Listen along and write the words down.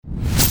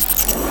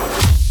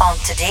on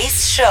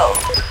today's show.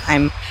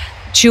 I'm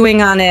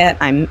chewing on it,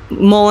 I'm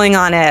mulling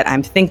on it,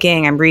 I'm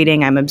thinking, I'm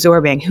reading, I'm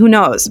absorbing, who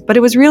knows? But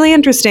it was really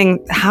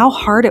interesting how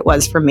hard it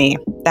was for me,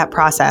 that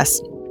process.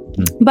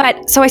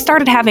 But so I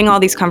started having all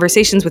these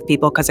conversations with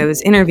people because I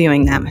was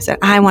interviewing them. I said,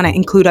 I want to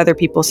include other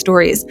people's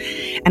stories.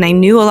 And I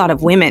knew a lot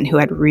of women who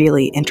had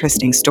really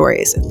interesting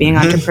stories of being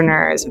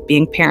entrepreneurs, of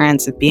being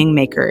parents, of being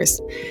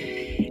makers.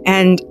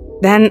 And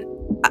then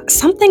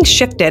something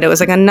shifted. It was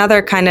like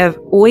another kind of,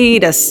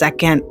 wait a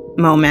second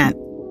moment.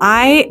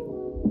 I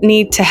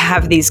need to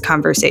have these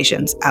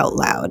conversations out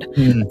loud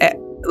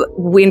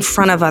in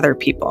front of other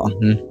people.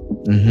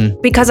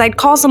 Because I'd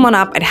call someone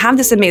up, I'd have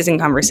this amazing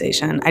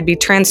conversation. I'd be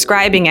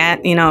transcribing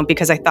it,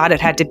 because I thought it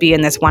had to be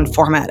in this one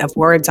format of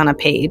words on a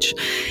page.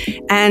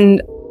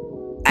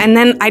 And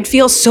then I'd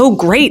feel so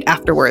great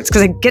afterwards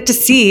because I'd get to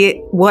see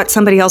what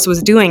somebody else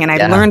was doing and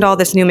I'd learned all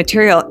this new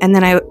material. And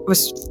then I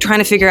was trying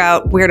to figure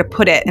out where to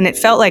put it. And it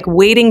felt like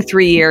waiting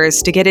 3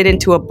 years to get it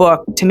into a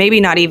book, to maybe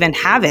not even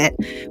have it,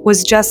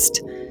 was just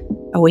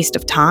a waste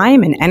of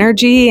time and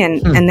energy.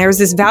 And there was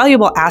this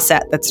valuable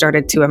asset that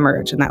started to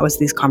emerge, and that was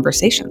these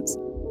conversations.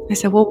 I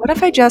said, well, what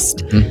if I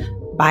just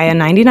buy a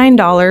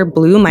 $99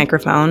 blue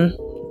microphone,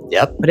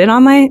 put it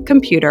on my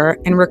computer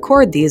and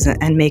record these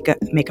and make a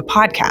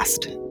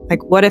podcast?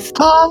 Like, what if,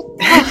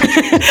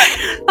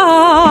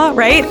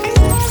 right?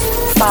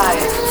 5,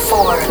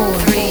 4,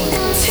 3,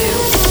 2,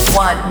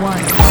 1.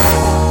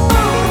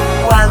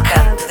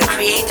 Welcome to the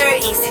Creator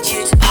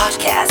Institute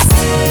podcast.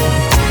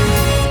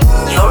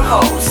 Your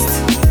host,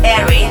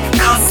 Erin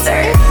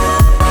Coster.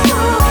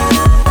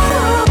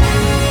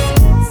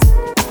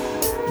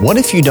 What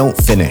if you don't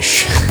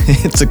finish?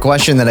 It's a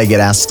question that I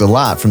get asked a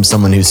lot from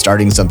someone who's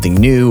starting something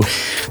new.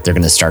 They're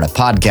going to start a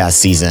podcast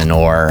season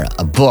or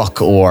a book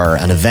or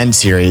an event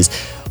series.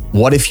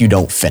 What if you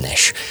don't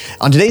finish?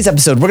 On today's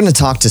episode, we're going to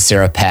talk to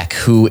Sarah Peck,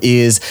 who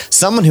is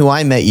someone who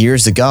I met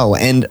years ago.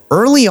 And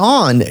early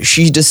on,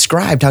 she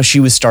described how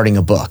she was starting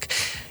a book.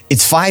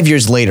 It's 5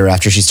 years later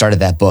after she started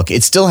that book.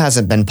 It still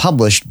hasn't been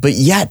published, but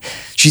yet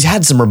she's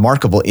had some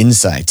remarkable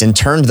insights and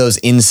turned those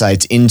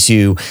insights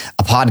into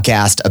a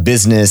podcast, a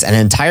business, an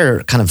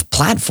entire kind of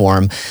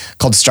platform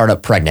called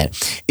Startup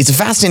Pregnant. It's a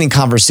fascinating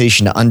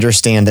conversation to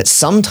understand that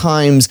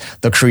sometimes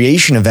the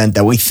creation event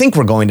that we think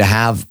we're going to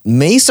have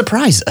may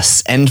surprise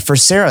us. And for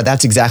Sarah,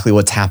 that's exactly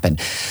what's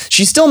happened.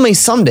 She still may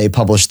someday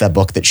publish that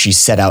book that she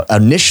set out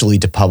initially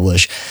to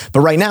publish, but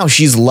right now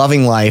she's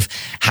loving life,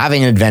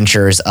 having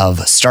adventures of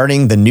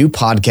starting the new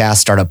podcast,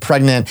 Startup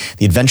Pregnant,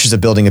 the adventures of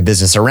building a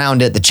business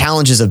around it, the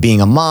challenges of being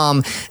a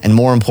mom, and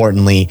more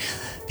importantly,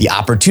 the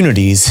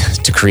opportunities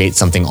to create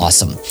something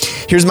awesome.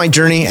 Here's my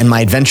journey and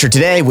my adventure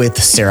today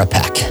with Sarah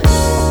Peck.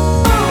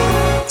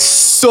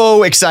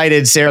 So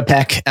excited, Sarah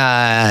Peck.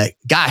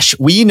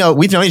 We've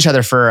known each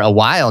other for a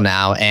while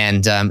now,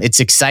 and it's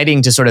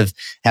exciting to sort of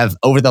have,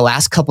 over the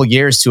last couple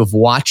years, to have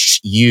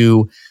watched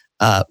you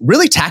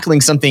really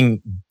tackling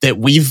something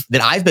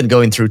that I've been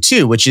going through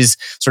too, which is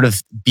sort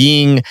of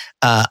being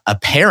a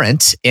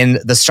parent in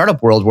the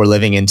startup world we're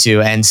living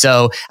into. And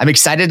so I'm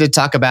excited to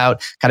talk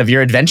about kind of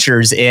your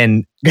adventures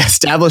in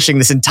establishing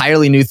this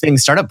entirely new thing,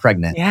 Startup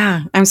Pregnant.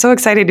 Yeah, I'm so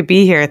excited to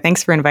be here.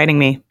 Thanks for inviting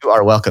me. You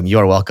are welcome. You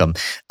are welcome.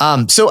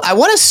 So I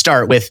want to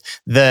start with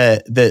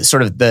the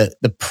sort of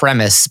the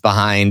premise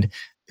behind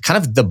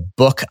kind of the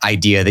book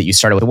idea that you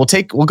started with.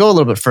 We'll go a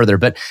little bit further,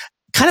 but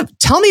kind of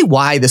tell me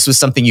why this was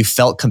something you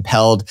felt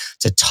compelled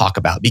to talk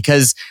about,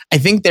 because I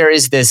think there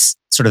is this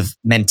sort of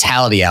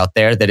mentality out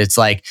there that it's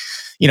like,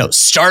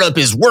 startup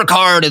is work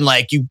hard and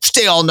like you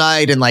stay all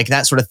night and like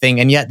that sort of thing.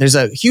 And yet there's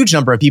a huge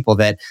number of people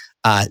that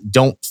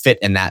don't fit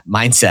in that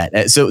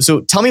mindset.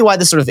 So tell me why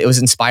it was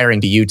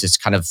inspiring to you to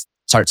kind of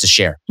start to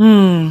share.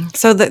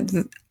 So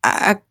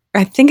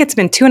I think it's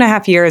been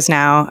 2.5 years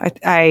now.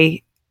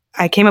 I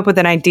came up with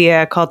an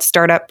idea called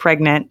Startup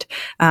Pregnant,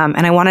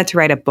 and I wanted to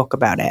write a book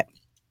about it.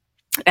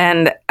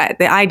 And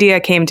the idea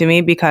came to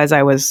me because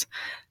I was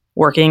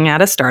working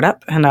at a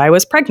startup and I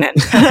was pregnant.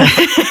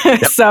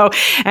 So,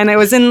 and it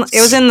was in the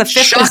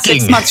 5th or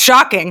 6th month.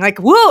 Shocking. Like,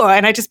 whoa.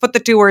 And I just put the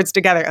two words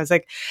together. I was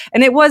like,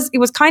 and it was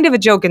kind of a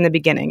joke in the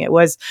beginning. It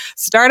was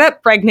Startup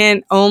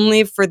Pregnant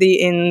only for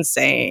the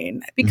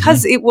insane,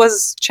 because it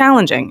was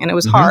challenging and it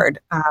was hard.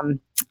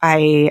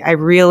 I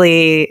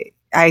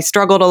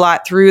struggled a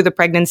lot through the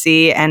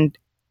pregnancy, and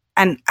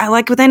I,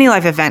 like with any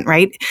life event,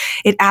 right?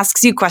 It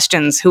asks you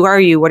questions. Who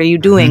are you? What are you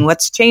doing?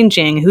 What's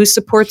changing? Who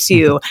supports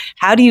you?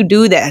 How do you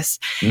do this?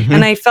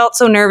 And I felt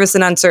so nervous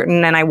and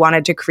uncertain, and I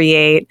wanted to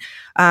create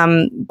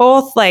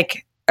both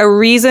like a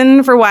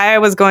reason for why I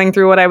was going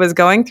through what I was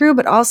going through,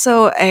 but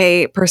also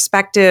a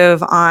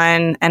perspective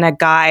on and a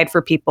guide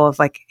for people of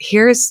like,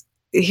 here's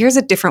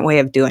a different way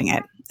of doing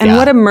it. And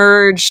what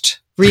emerged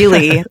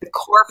really, the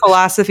core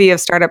philosophy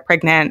of Startup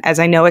Pregnant as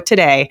I know it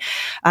today,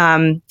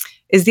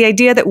 is the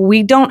idea that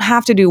we don't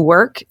have to do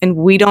work and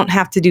we don't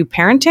have to do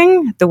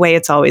parenting the way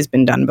it's always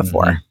been done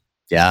before.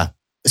 Yeah.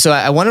 So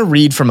I want to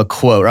read from a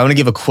quote, or I want to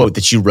give a quote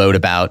that you wrote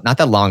about not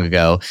that long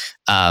ago,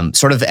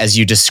 sort of as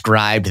you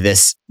described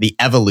the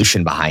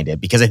evolution behind it.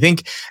 Because I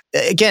think,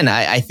 again,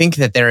 I think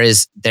that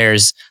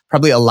there's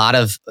probably a lot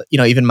of,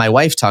 even my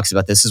wife talks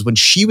about this, is when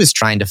she was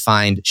trying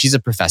to she's a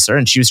professor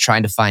and she was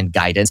trying to find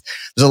guidance.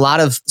 There's a lot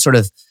of sort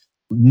of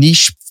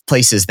niche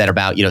places that are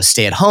about,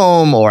 stay at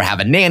home or have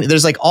a nanny.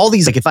 There's like all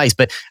these like advice,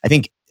 but I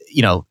think,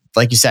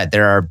 like you said,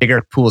 there are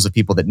bigger pools of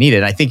people that need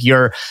it. I think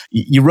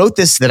you wrote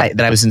this that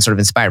I was sort of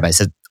inspired by. I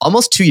said,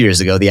 almost 2 years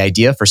ago, the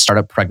idea for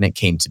Startup Pregnant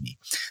came to me.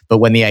 But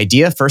when the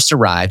idea first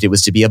arrived, it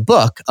was to be a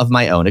book of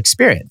my own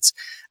experience.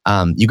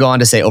 You go on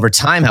to say, over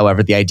time,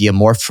 however, the idea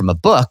morphed from a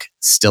book,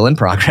 still in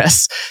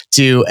progress,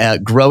 to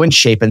grow in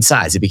shape and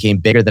size. It became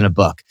bigger than a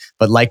book.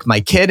 But like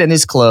my kid and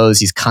his clothes,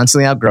 he's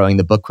constantly outgrowing.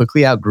 The book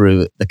quickly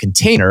outgrew the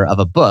container of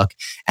a book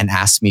and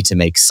asked me to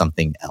make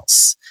something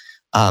else.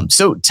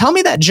 So tell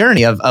me that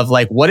journey of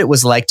like what it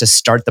was like to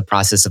start the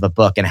process of a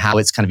book and how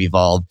it's kind of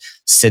evolved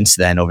since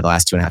then over the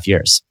last 2.5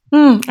 years.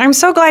 I'm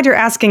so glad you're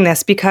asking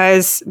this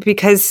because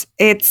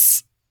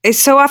it's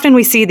so often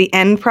we see the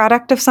end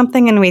product of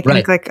something and we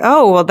think like,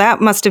 oh, well, that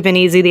must have been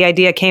easy. The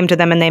idea came to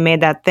them and they made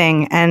that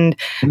thing. And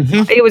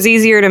it was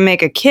easier to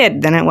make a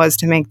kid than it was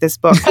to make this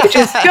book, which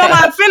is still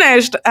not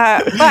finished.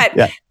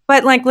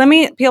 But like, let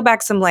me peel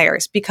back some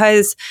layers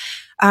because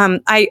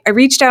I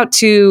reached out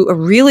to a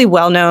really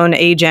well-known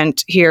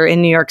agent here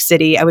in New York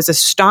City. I was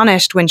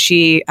astonished when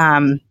she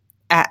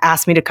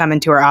asked me to come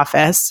into her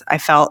office. I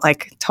felt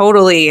like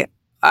totally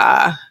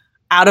out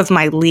of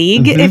my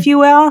league, if you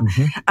will.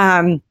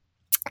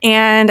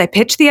 And I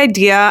pitched the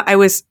idea. I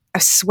was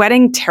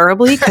sweating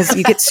terribly because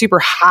you get super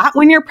hot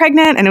when you're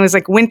pregnant. And it was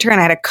like winter and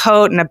I had a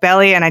coat and a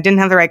belly and I didn't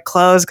have the right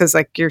clothes because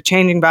like you're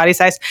changing body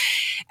size.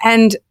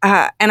 And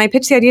I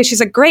pitched the idea. She's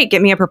like, great,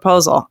 get me a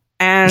proposal.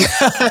 And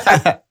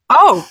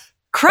oh,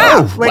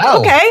 crap. Wow.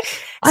 Okay.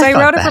 So I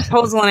wrote a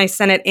proposal and I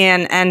sent it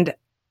in and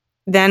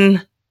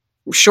then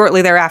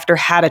shortly thereafter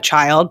had a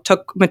child,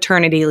 took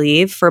maternity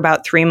leave for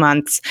about 3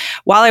 months.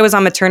 While I was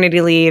on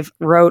maternity leave,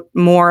 wrote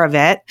more of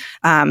it.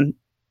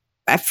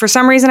 For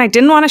some reason, I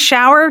didn't want to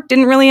shower,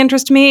 didn't really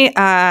interest me,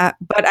 but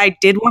I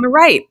did want to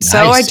write. Nice,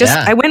 so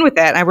I went with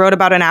it. I wrote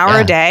about an hour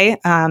a day.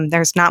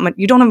 There's not much,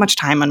 you don't have much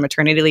time on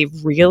maternity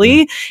leave,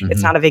 really.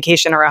 It's not a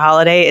vacation or a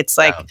holiday. It's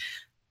like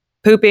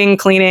pooping,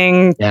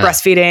 cleaning,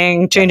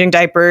 breastfeeding, changing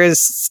diapers,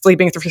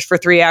 sleeping for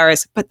 3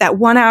 hours. But that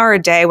 1 hour a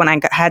day when I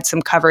had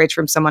some coverage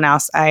from someone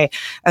else, I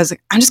was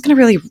like, I'm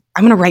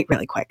going to write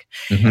really quick.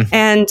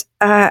 And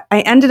I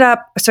ended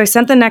up, so I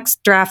sent the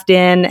next draft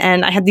in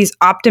and I had these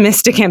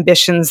optimistic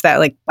ambitions that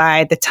like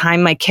by the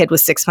time my kid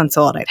was 6 months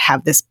old, I'd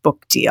have this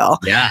book deal.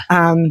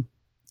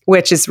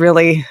 Which is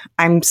really,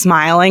 I'm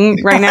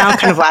smiling right now,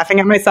 kind of laughing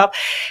at myself.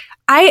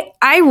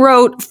 I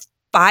wrote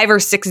 5 or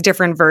 6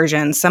 different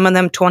versions, some of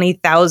them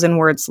 20,000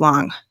 words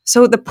long.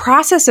 So the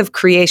process of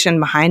creation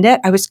behind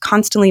it, I was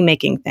constantly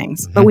making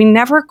things, but we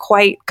never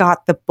quite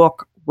got the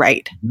book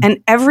right.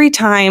 And every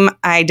time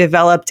I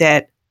developed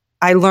it,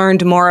 I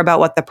learned more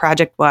about what the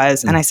project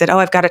was. And I said,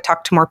 I've got to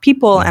talk to more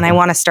people. And I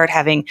want to start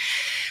having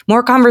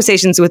more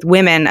conversations with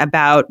women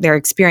about their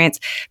experience.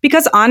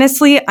 Because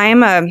honestly,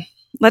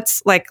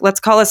 let's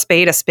call a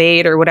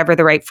spade or whatever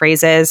the right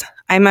phrase is.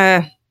 I'm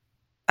a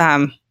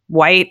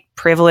white,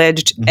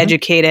 privileged,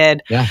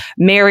 educated,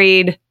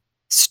 married,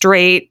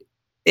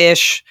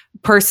 straight-ish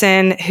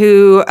person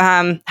who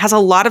has a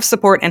lot of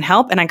support and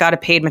help, and I got a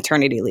paid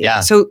maternity leave.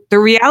 So the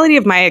reality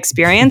of my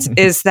experience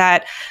is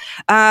that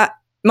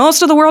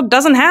most of the world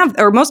doesn't have,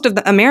 or most of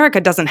America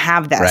doesn't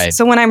have this.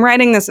 So when I'm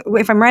writing this,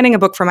 if I'm writing a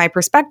book from my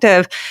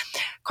perspective,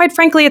 quite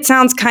frankly, it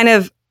sounds kind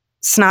of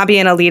snobby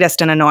and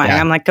elitist and annoying.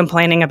 I'm like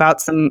complaining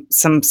about some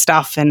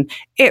stuff, and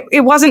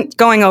it wasn't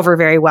going over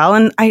very well.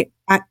 And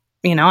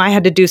I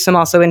had to do some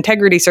also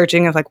integrity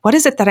searching of like, what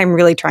is it that I'm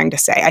really trying to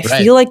say? I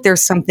feel like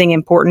there's something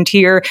important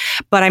here,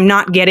 but I'm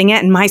not getting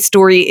it. And my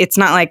story, it's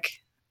not like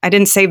I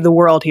didn't save the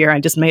world here. I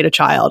just made a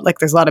child. Like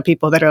there's a lot of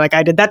people that are like,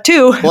 I did that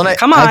too. Well,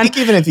 come on. I think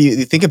even if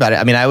you think about it,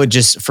 I mean, I would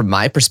just, from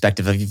my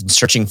perspective of even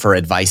searching for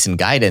advice and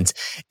guidance,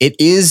 it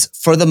is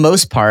for the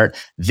most part,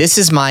 this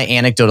is my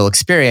anecdotal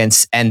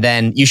experience. And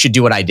then you should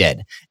do what I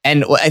did.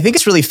 And I think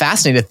it's really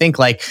fascinating to think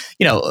like,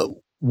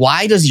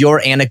 why does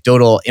your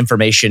anecdotal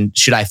information,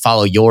 should I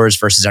follow yours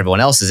versus everyone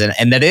else's?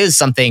 And that is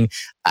something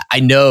I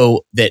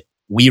know that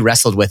we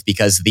wrestled with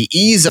because the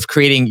ease of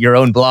creating your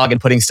own blog and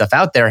putting stuff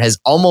out there has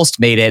almost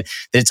made it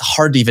that it's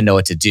hard to even know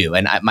what to do.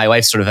 And my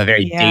wife's sort of a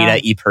very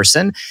data-y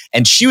person.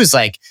 And she was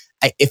like,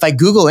 if I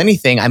Google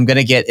anything, I'm going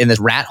to get in this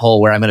rat hole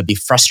where I'm going to be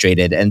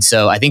frustrated. And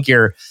so I think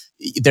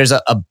there's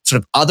a sort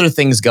of other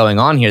things going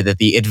on here that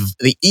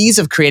the ease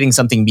of creating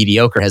something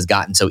mediocre has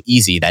gotten so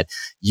easy that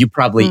you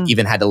probably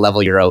even had to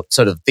level your own,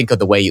 sort of think of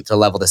the way to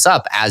level this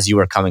up as you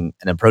were coming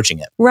and approaching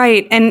it.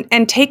 Right.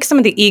 And take some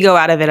of the ego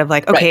out of it of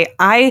like, okay,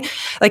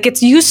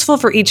 it's useful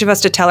for each of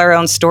us to tell our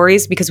own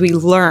stories because we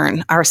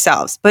learn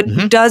ourselves. But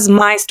does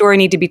my story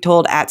need to be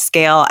told at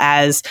scale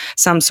as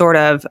some sort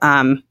of,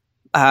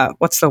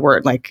 what's the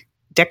word? Like,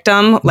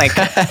 dictum? Like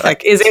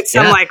is it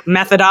some like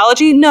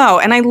methodology? No.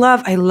 And I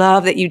love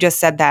that you just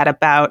said that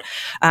about,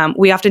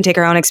 we often take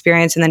our own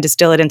experience and then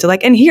distill it into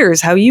like, and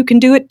here's how you can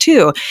do it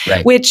too,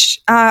 which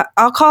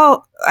I'll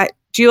call,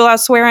 do you allow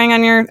swearing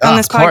on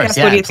this podcast?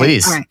 Yeah, what do you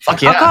please. think? Right.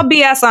 Fuck yeah. I'll call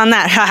BS on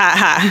that. Ha ha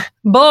ha.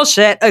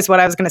 Bullshit is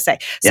what I was going to say.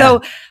 Yeah.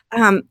 So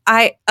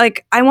I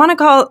want to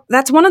call,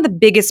 that's one of the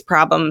biggest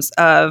problems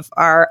of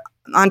our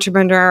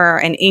entrepreneur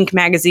and Inc.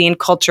 magazine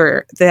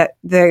culture,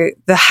 the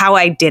how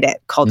I did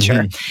it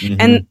culture.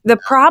 And the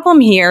problem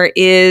here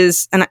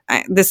is, and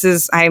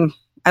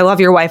I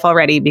love your wife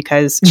already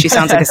because she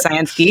sounds like a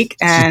science geek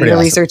and a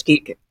research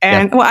geek.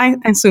 And well, I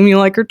assume you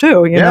like her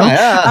too, you know?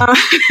 Yeah.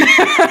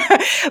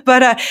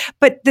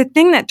 But the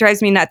thing that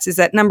drives me nuts is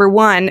that number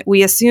one,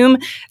 we assume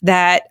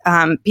that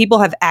people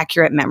have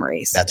accurate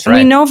memories. That's right.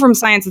 And we know from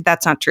science that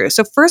that's not true.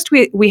 So first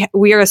we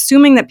are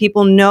assuming that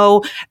people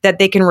know that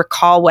they can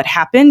recall what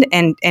happened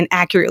and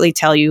accurately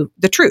tell you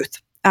the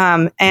truth.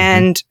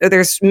 And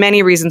there's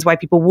many reasons why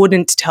people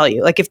wouldn't tell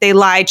you. Like if they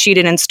lied,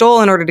 cheated, and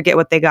stole in order to get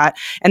what they got,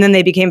 and then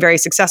they became very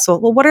successful.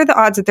 Well, what are the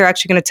odds that they're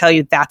actually going to tell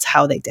you that's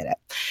how they did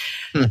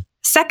it?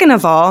 Second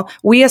of all,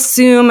 we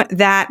assume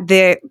that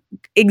the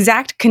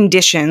exact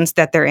conditions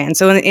that they're in.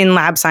 So in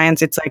lab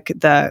science, it's like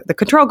the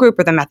control group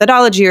or the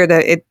methodology or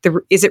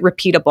is it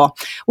repeatable?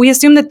 We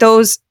assume that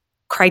those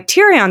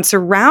criterion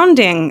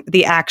surrounding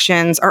the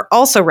actions are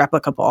also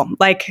replicable.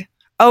 Like,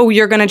 oh,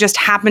 you're going to just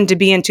happen to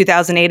be in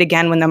 2008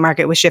 again when the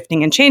market was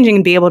shifting and changing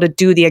and be able to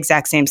do the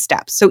exact same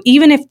steps. So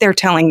even if they're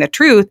telling the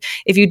truth,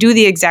 if you do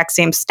the exact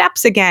same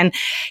steps again,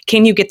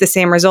 can you get the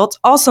same results?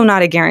 Also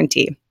not a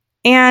guarantee.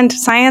 And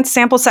science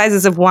sample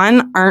sizes of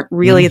one aren't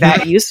really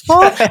that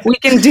useful. We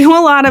can do a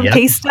lot of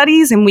case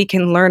studies and we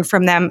can learn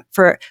from them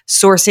for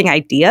sourcing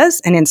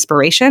ideas and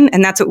inspiration.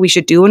 And that's what we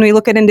should do when we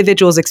look at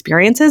individuals'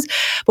 experiences.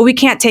 But we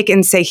can't take it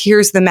and say,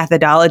 here's the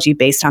methodology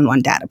based on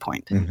one data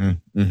point.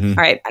 All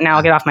right. Now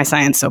I'll get off my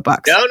science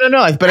soapbox.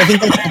 No. But I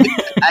think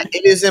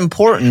it is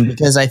important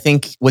because I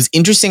think what's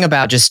interesting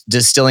about just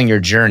distilling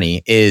your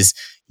journey is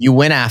you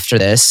went after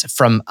this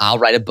from, I'll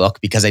write a book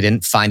because I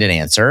didn't find an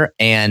answer.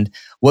 And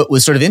what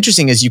was sort of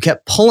interesting is you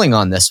kept pulling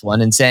on this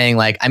one and saying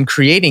like, I'm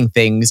creating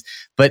things,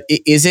 but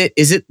is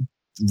it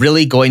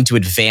really going to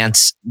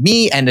advance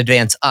me and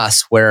advance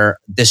us where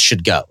this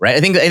should go? Right.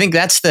 I think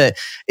that's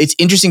it's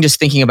interesting just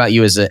thinking about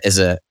you as a,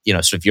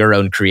 sort of your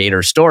own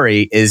creator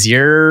story is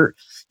you're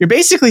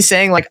basically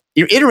saying like,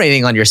 you're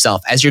iterating on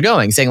yourself as you're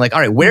going, saying like, all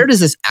right, where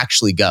does this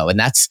actually go? And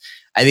that's,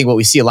 I think what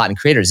we see a lot in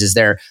creators is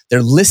they're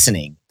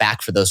listening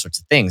back for those sorts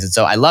of things. And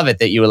so I love it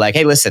that you were like,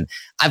 hey, listen,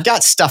 I've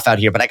got stuff out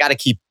here, but I got to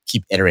keep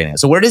iterating.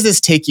 So where does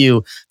this take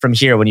you from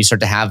here when you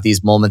start to have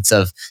these moments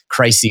of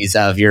crises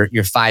of your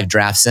 5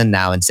 drafts in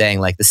now and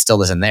saying like, this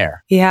still isn't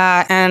there?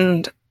 Yeah.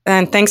 And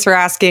thanks for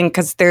asking,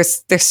 because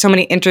there's so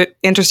many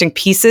interesting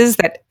pieces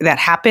that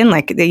happen.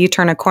 Like you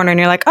turn a corner and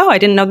you're like, oh, I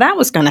didn't know that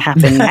was going to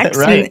happen next.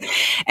 Right.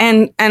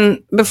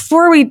 And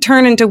before we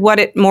turn into what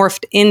it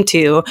morphed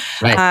into,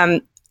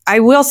 right. I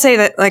will say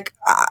that like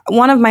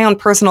one of my own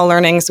personal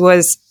learnings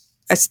was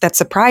that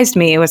surprised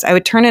me was I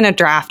would turn in a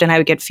draft and I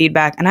would get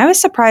feedback, and I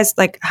was surprised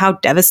like how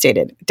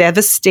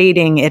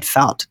devastating it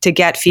felt to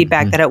get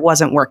feedback that it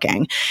wasn't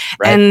working.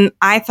 Right. And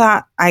I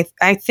thought, I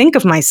think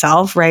of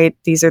myself, right?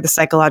 These are the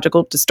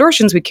psychological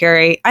distortions we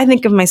carry. I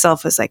think of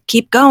myself as like,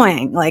 keep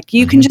going. Like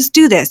you can just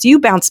do this. You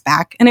bounce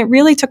back. And it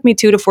really took me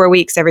 2 to 4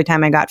 weeks every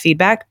time I got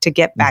feedback to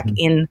get back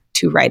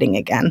into writing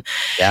again.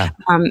 Yeah.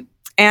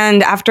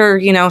 And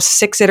after,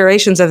 6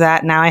 iterations of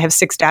that, now I have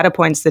 6 data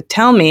points that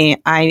tell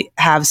me I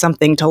have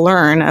something to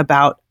learn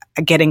about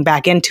getting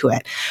back into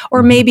it.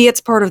 Or maybe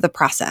it's part of the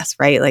process,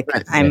 right? Like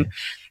I'm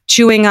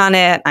chewing on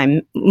it,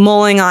 I'm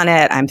mulling on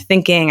it, I'm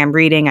thinking, I'm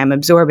reading, I'm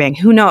absorbing,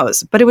 who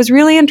knows? But it was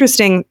really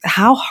interesting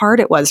how hard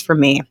it was for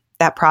me,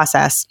 that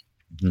process.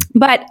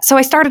 But so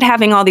I started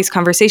having all these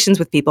conversations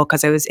with people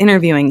because I was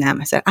interviewing them.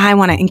 I said, I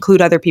want to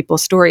include other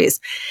people's stories.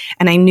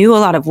 And I knew a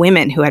lot of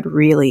women who had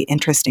really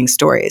interesting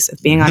stories of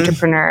being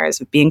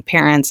entrepreneurs, of being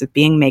parents, of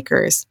being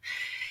makers.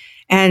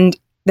 And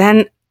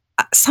then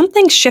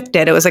something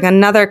shifted. It was like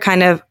another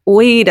kind of,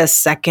 wait a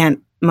second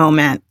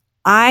moment.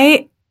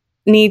 I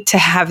need to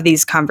have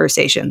these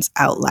conversations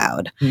out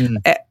loud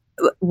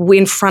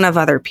in front of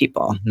other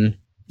people.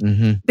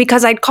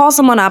 Because I'd call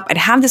someone up, I'd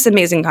have this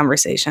amazing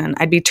conversation.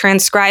 I'd be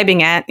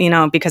transcribing it,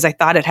 because I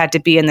thought it had to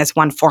be in this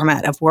one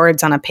format of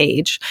words on a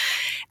page.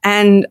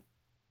 And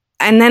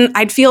then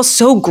I'd feel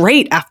so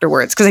great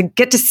afterwards because I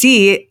get to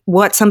see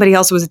what somebody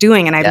else was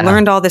doing and I'd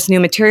learned all this new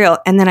material.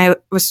 And then I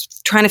was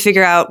trying to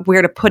figure out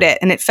where to put it.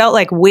 And it felt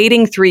like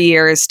waiting 3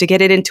 years to get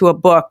it into a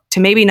book to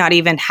maybe not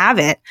even have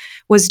it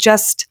was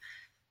just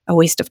a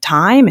waste of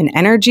time and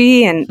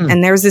energy. And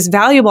there was this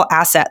valuable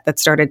asset that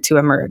started to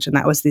emerge. And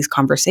that was these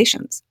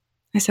conversations.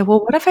 I said,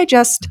 well, what if I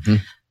just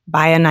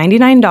buy a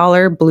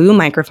 $99 blue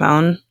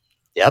microphone,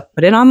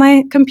 put it on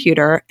my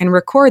computer and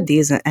record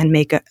these and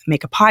make a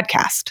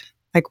podcast?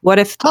 Like, what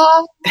if,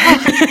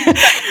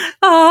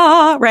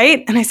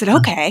 right? And I said,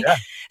 okay.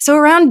 So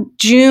around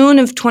June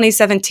of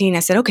 2017,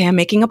 I said, okay, I'm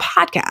making a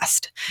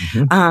podcast.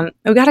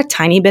 We got a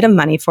tiny bit of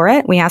money for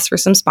it. We asked for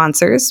some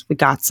sponsors. We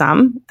got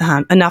some,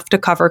 enough to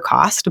cover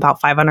cost, about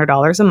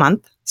 $500 a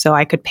month. So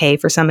I could pay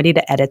for somebody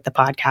to edit the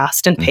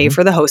podcast and pay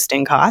for the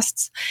hosting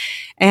costs.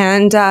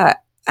 And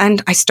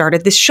I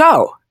started this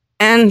show.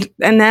 And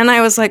then I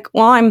was like,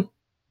 well,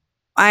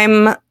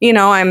 I'm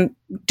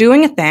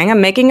doing a thing. I'm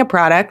making a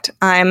product.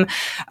 I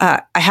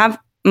have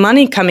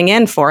money coming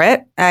in for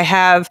it. I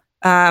have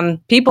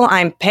people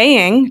I'm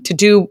paying to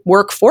do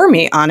work for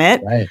me on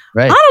it. Right.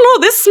 I don't know.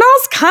 This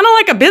smells kind of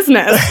like a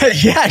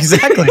business. Yeah,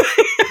 exactly.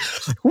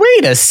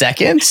 Wait a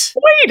second.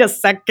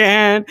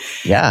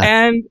 Yeah.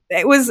 And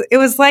it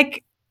was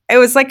like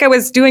I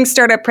was doing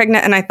Startup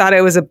Pregnant and I thought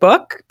it was a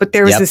book, but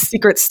there was this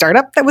secret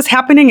startup that was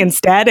happening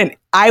instead. And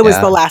I was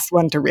the last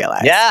one to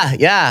realize.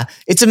 Yeah.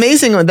 It's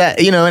amazing that,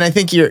 and I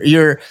think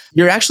you're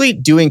actually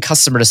doing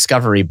customer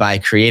discovery by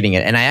creating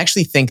it. And I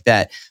actually think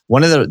that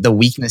one of the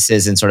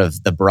weaknesses in sort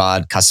of the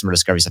broad customer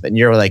discovery stuff, and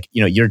you're like,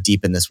 you're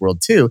deep in this world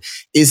too,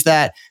 is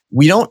that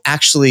we don't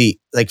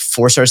actually like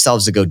force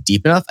ourselves to go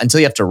deep enough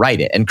until you have to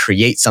write it and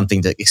create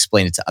something to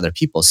explain it to other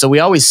people. So we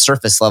always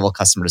surface level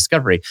customer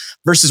discovery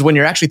versus when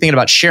you're actually thinking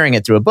about sharing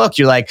it through a book,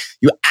 you're like,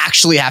 you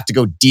actually have to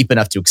go deep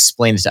enough to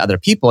explain it to other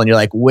people. And you're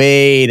like,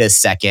 wait a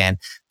second,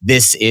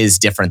 this is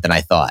different than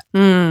I thought.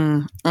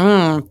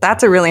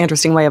 That's a really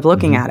interesting way of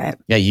looking at it.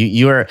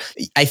 Yeah,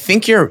 I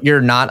think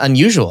you're not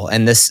unusual.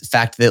 And this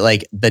fact that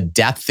like the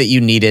depth that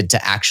you needed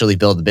to actually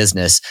build the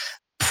business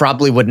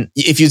probably wouldn't,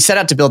 if you'd set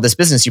out to build this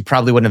business, you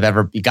probably wouldn't have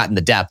ever gotten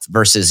the depth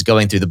versus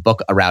going through the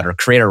book route or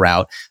creator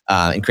route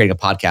and creating a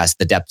podcast.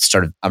 The depth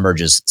sort of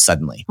emerges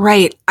suddenly.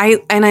 Right. I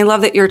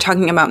love that you're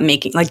talking about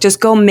making, like just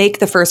go make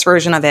the first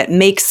version of it,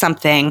 make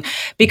something,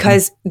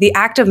 because the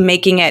act of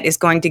making it is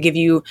going to give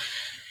you,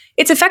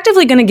 it's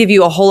effectively going to give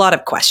you a whole lot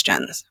of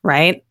questions,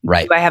 right?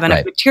 Right. Do I have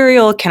enough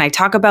material? Can I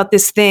talk about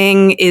this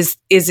thing?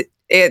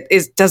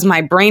 Does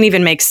my brain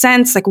even make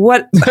sense? Like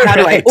how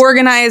do I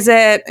organize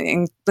it?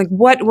 And like,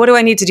 what do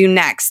I need to do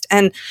next?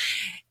 And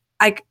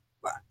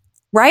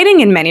writing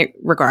in many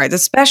regards,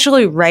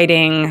 especially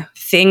writing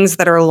things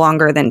that are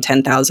longer than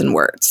 10,000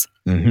 words,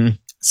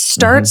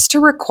 starts to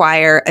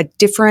require a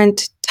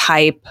different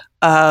type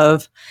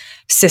of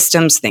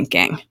systems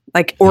thinking,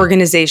 like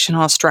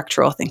organizational,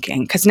 structural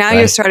thinking. Because now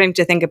you're starting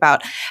to think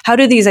about how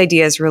do these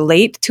ideas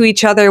relate to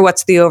each other?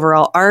 What's the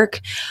overall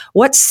arc?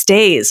 What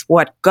stays?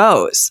 What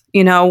goes?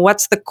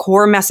 What's the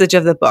core message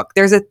of the book?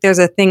 There's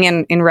a thing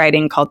in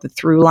writing called the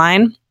through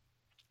line.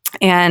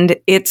 And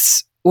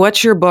it's,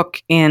 what's your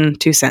book in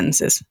 2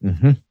 sentences?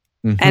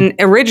 And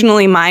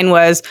originally mine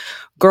was,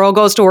 girl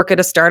goes to work at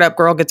a startup,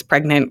 girl gets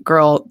pregnant,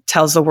 girl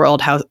tells the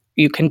world how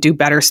you can do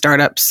better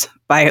startups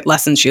by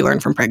lessons she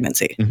learned from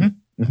pregnancy.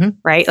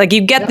 Right? Like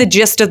you get the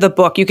gist of the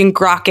book. You can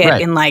grok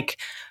it in like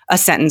a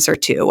sentence or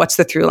two. What's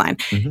the through line?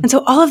 And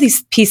so all of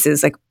these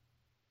pieces, like,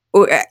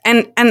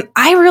 and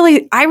I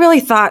really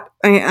thought,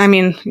 I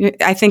mean,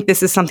 I think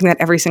this is something that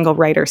every single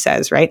writer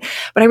says, right?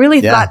 But I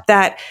really thought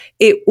that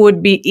it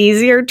would be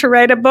easier to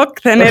write a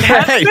book than it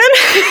has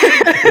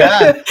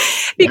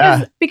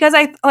been. Because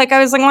I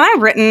was like, well,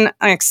 I've written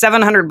like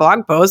 700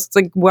 blog posts.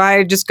 Like, why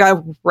I just got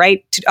to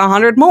write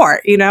 100 more?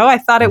 I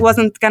thought it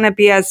wasn't going to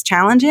be as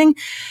challenging.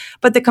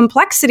 But the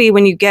complexity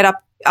when you get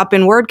up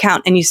in word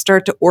count and you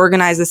start to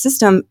organize the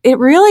system, it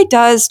really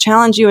does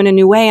challenge you in a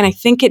new way. And I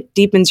think it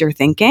deepens your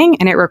thinking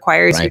and it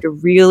requires you to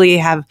really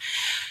have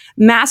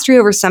mastery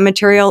over some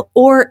material,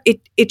 or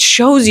it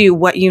shows you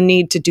what you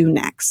need to do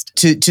next.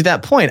 To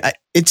that point,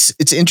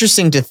 it's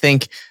interesting to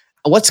think,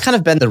 what's kind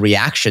of been the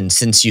reaction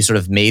since you sort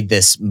of made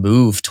this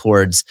move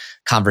towards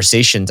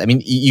conversations? I mean,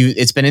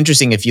 it's been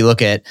interesting if you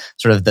look at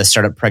sort of the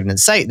Startup Pregnant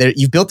site,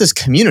 you've built this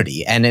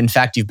community. And in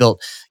fact, you've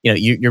built,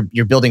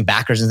 you're building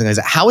backers and things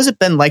like that. How has it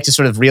been like to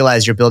sort of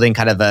realize you're building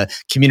kind of a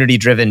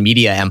community-driven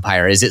media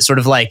empire? Is it sort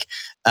of like,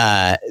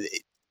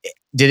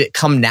 did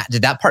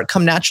that part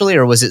come naturally,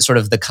 or was it sort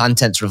of the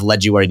content sort of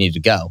led you where you needed to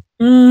go?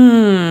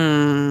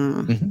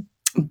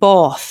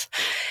 Both.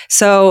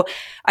 So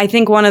I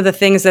think one of the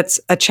things that's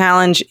a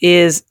challenge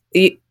is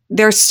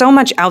there's so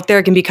much out there,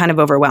 it can be kind of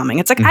overwhelming.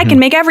 It's like, I can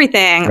make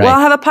everything. Well, I'll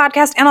have a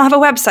podcast and I'll have a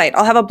website.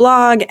 I'll have a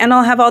blog and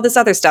I'll have all this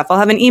other stuff. I'll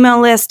have an email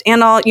list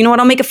and I'll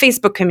make a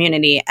Facebook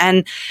community.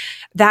 And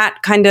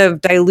that kind of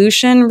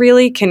dilution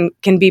really can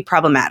be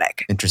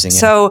problematic. Interesting. Yeah.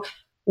 So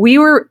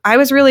I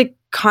was really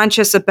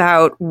conscious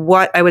about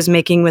what I was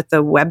making with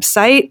the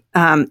website,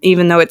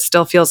 even though it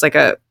still feels like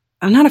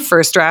I'm not a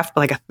first draft,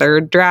 but like a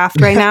third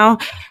draft right now.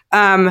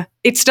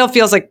 It still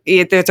feels like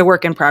it's a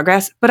work in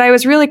progress, but I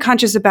was really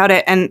conscious about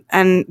it.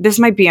 And this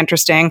might be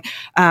interesting.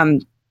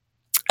 A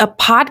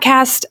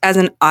podcast as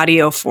an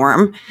audio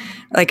form,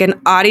 like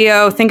an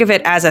audio, think of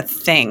it as a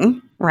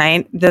thing,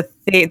 right? The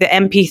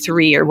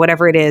MP3 or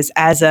whatever it is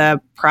as a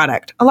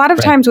product. A lot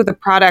of times with a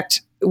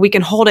product, we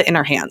can hold it in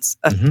our hands,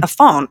 a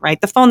phone,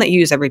 right? The phone that you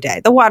use every day,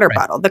 the water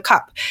bottle, the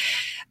cup.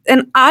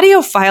 An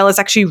audio file is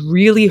actually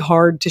really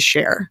hard to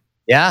share.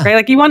 Yeah. Right?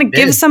 Like you want to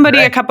give somebody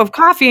a cup of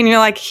coffee and you're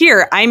like,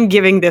 here, I'm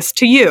giving this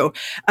to you.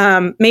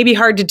 Maybe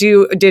hard to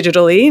do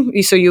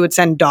digitally. So you would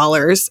send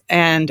dollars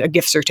and a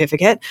gift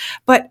certificate.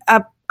 But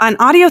an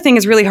audio thing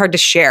is really hard to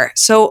share.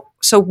 So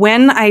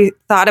when I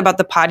thought about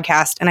the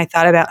podcast and I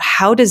thought about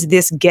how does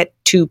this get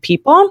to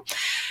people,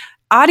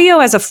 audio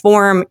as a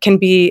form can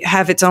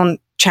have its own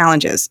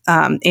challenges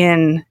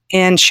in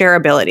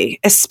shareability,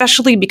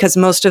 especially because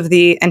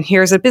and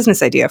here's a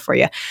business idea for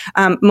you,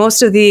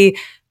 most of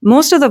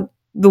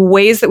the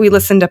ways that we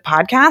listen to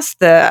podcasts,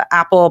 the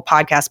Apple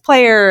Podcast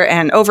Player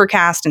and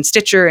Overcast and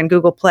Stitcher and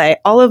Google Play,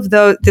 all of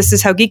those, this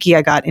is how geeky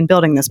I got in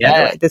building this, by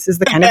the way. This is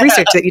the kind of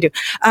research that you do.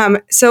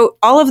 So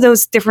all of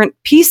those different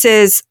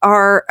pieces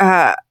are,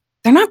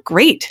 they're not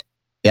great.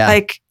 Yeah.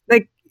 Like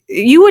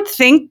you would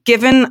think,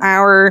 given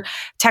our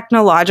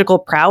technological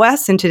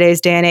prowess in today's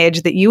day and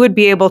age, that you would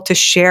be able to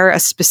share a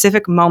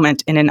specific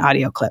moment in an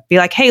audio clip. Be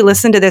like, hey,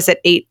 listen to this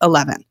at 8:11.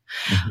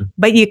 Mm-hmm.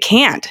 But you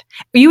can't.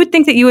 You would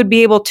think that you would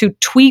be able to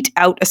tweet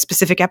out a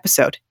specific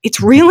episode.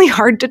 It's really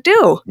hard to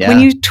do. Yeah.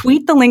 When you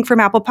tweet the link from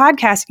Apple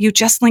Podcasts, you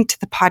just link to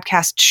the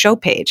podcast show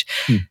page.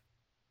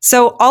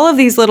 So all of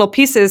these little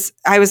pieces,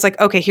 I was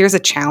like, okay, here's a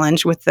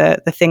challenge with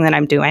the thing that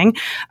I'm doing.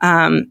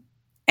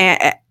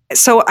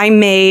 So I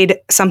made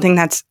something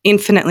that's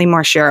infinitely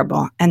more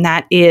shareable, and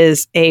that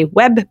is a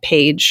web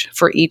page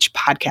for each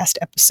podcast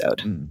episode.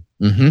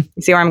 Mm-hmm.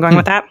 You see where I'm going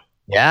with that?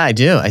 Yeah, I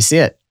do. I see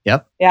it.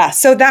 Yep. Yeah.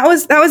 So that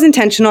was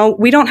intentional.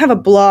 We don't have a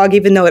blog,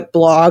 even though it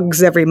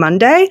blogs every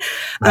Monday.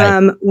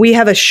 Right. We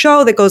have a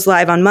show that goes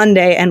live on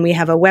Monday, and we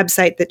have a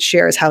website that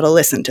shares how to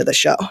listen to the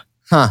show.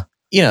 Huh.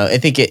 I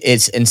think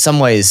it's in some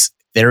ways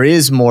there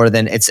is more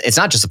than it's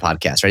not just a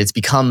podcast, right? It's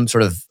become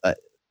sort of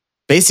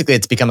basically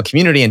it's become a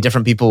community, and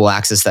different people will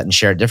access that and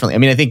share it differently. I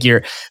mean, I think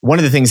one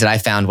of the things that I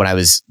found when I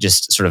was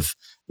just sort of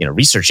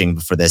researching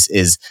for this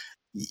is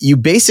you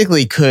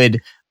basically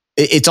could.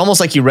 It's almost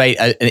like you write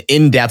an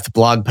in-depth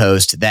blog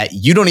post that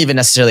you don't even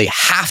necessarily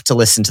have to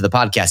listen to the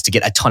podcast to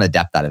get a ton of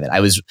depth out of it. I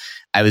was,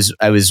 I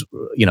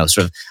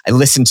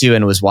listened to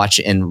and was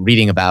watching and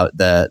reading about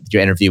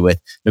your interview with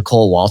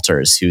Nicole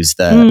Walters, who's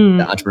the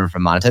entrepreneur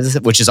from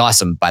Monetize, which is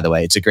awesome, by the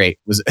way. It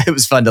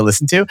was fun to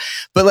listen to.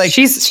 But like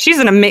she's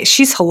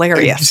she's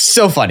hilarious,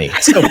 so funny,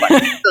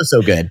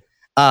 so good.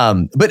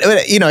 But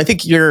I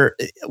think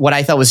what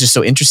I thought was just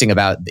so interesting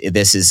about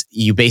this is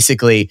you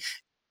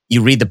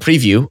read the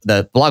preview,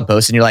 the blog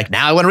post, and you're like,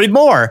 now I want to read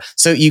more.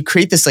 So you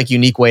create this like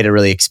unique way to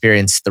really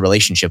experience the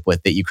relationship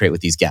that you create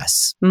with these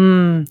guests.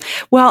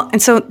 Well, and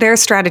so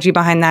there's strategy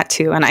behind that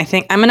too. And I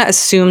think I'm going to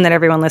assume that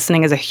everyone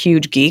listening is a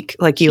huge geek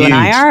like you and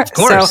I are. Of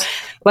course. So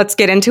let's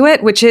get into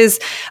it, which is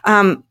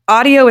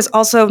audio is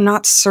also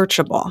not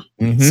searchable.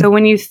 Mm-hmm. So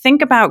when you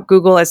think about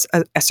Google as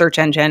a search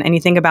engine and you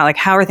think about like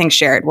how are things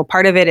shared? Well,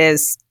 part of it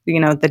is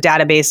the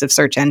database of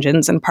search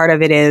engines, and part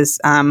of it is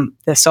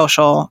the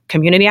social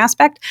community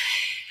aspect.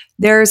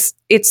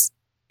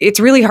 It's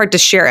really hard to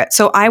share it.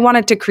 So I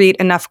wanted to create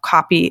enough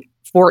copy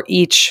for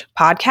each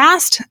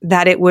podcast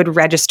that it would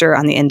register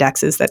on the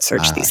indexes that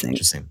search these things.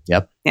 Interesting.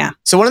 Yep. Yeah.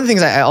 So one of the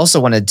things I also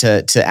wanted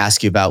to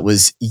ask you about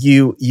was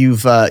you've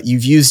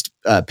used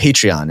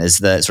Patreon as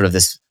the sort of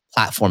this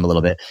platform a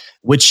little bit,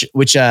 which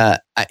I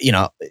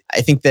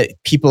think that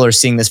people are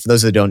seeing this. For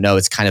those who don't know,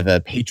 it's kind of a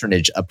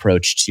patronage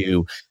approach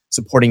to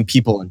supporting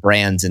people and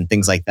brands and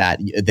things like that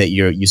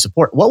you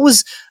support. What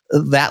was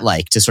that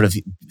like to sort of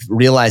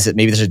realize that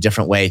maybe there's a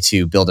different way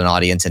to build an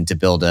audience and to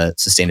build a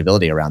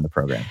sustainability around the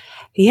program?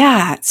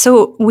 Yeah.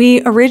 So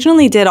we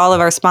originally did all of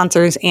our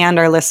sponsors and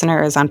our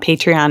listeners on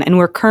Patreon, and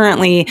we're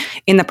currently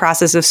in the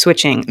process of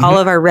switching. Mm-hmm. All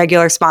of our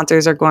regular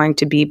sponsors are going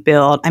to be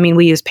billed. I mean,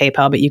 we use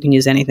PayPal, but you can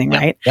use anything,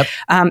 right?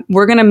 Yep.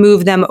 We're going to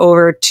move them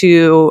over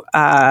to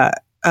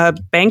a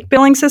bank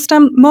billing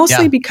system,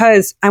 mostly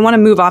because I want to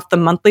move off the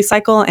monthly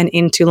cycle and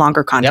into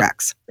longer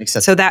contracts. Yep. Makes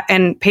sense. So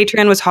and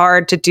Patreon was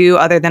hard to do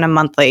other than a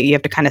monthly. You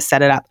have to kind of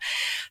set it up.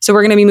 So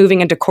we're going to be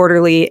moving into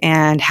quarterly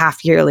and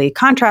half yearly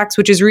contracts,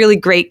 which is really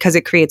great because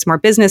it creates more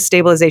business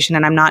stabilization,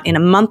 and I'm not in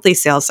a monthly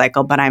sales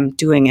cycle, but I'm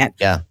doing it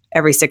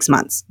every 6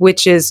 months,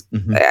 which is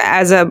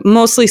as a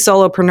mostly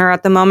solopreneur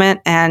at the moment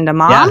and a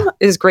mom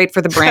is great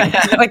for the brain.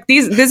 Like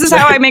this is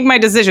how I make my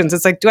decisions.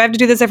 It's like, do I have to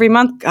do this every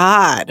month?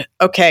 God,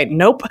 okay,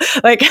 nope.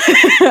 Like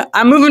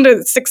I'm moving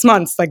to 6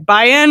 months, like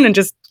buy in and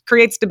just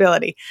create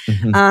stability.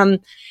 Mm-hmm.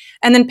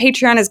 And then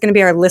Patreon is going to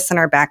be our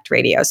listener-backed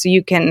radio. So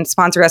you can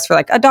sponsor us for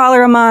like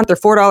 $1 a month or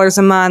 $4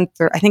 a month,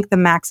 or I think the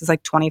max is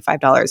like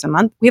 $25 a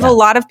month. We have a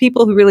lot of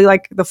people who really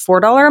like the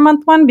 $4 a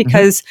month one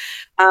because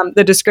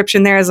the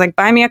description there is like,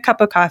 buy me a cup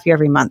of coffee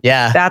every month.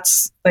 Yeah.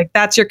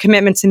 That's your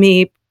commitment to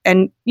me.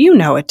 And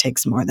it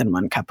takes more than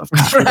one cup of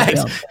coffee. Right.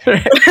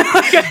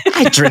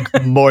 I drink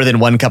more than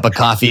one cup of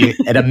coffee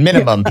at a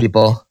minimum,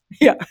 people.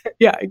 Yeah,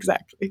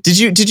 exactly.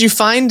 Did you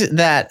find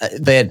that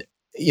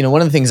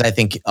one of the things I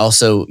think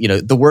also,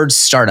 the word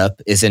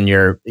startup is in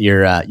your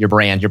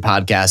brand, your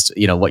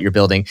podcast, what you're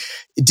building.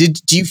 Do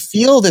you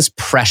feel this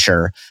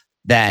pressure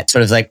that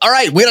sort of like, all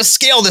right, we're going to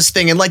scale this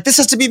thing and like this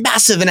has to be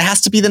massive and it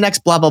has to be the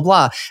next blah, blah,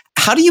 blah.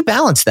 How do you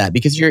balance that?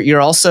 Because you're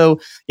also,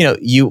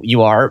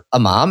 you are a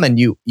mom and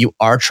you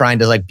are trying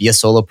to like be a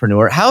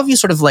solopreneur. How have you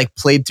sort of like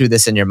played through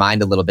this in your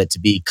mind a little bit to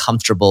be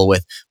comfortable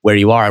with where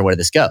you are and where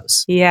this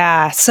goes?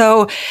 Yeah.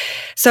 So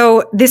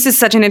this is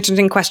such an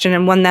interesting question,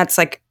 and one that's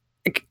like,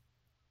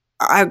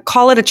 I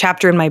call it a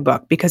chapter in my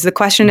book because the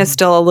question is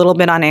still a little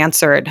bit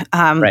unanswered.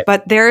 Right.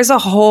 But there's a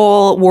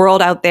whole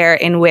world out there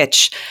in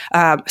which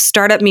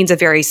startup means a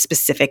very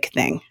specific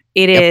thing.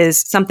 It is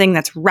something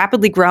that's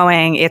rapidly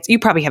growing. You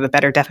probably have a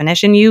better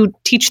definition. You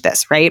teach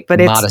this, right?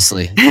 But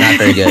modestly, not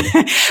very good.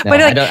 No,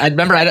 but I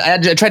remember I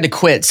tried to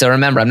quit. So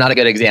remember, I'm not a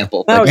good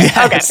example.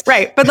 Okay,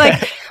 right. But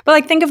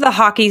like think of the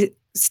hockey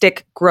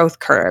stick growth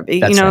curve.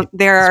 That's right.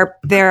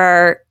 There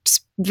are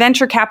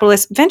venture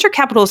capitalists. Venture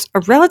capital is a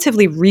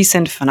relatively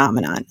recent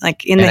phenomenon.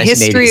 Like in the 1980s.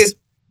 history,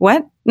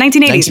 what?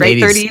 1980s, right?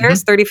 30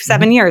 years,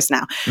 37 years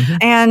now. Mm-hmm.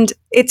 And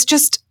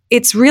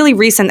it's really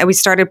recent that we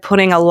started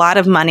putting a lot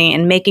of money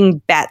and making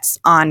bets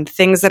on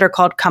things that are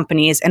called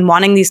companies and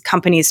wanting these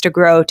companies to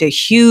grow to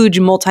huge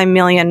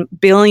multi-million,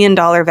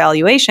 billion-dollar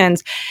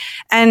valuations.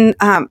 And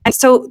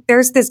so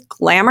there's this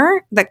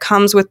glamour that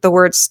comes with the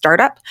word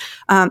startup.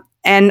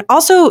 And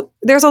also,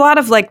 there's a lot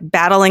of like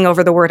battling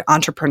over the word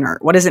entrepreneur.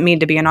 What does it mean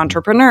to be an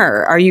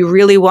entrepreneur? Are you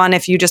really one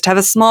if you just have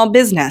a small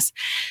business?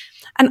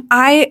 And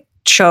I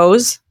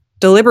chose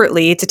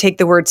deliberately to take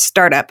the word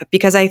startup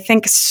because I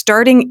think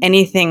starting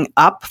anything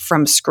up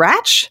from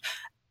scratch,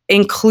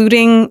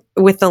 including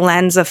with the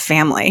lens of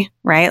family,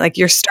 right? Like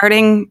you're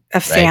starting a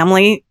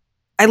family.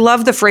 I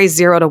love the phrase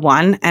 0 to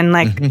 1. And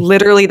like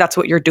literally that's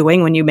what you're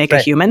doing when you make a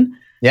human.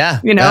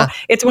 Yeah.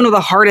 It's one of the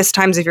hardest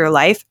times of your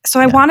life. So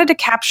I wanted to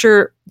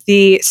capture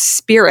the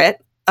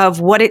spirit of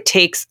what it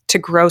takes to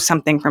grow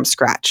something from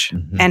scratch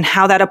and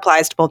how that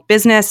applies to both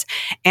business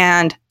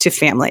and to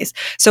families.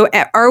 So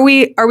are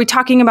we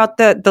talking about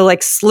the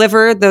like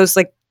sliver, those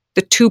like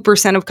the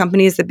 2% of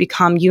companies that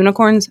become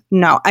unicorns?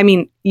 No. I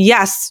mean,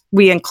 yes,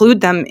 we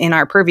include them in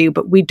our purview,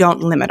 but we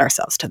don't limit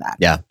ourselves to that.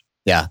 Yeah.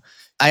 Yeah.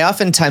 I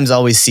oftentimes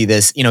always see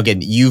this,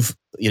 again, you've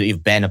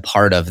been a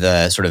part of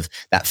the sort of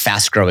that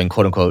fast growing,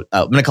 quote unquote,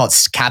 I'm going to call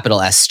it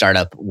capital S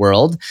startup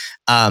world,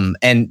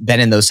 and been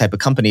in those type of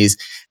companies.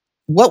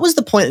 What was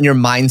the point in your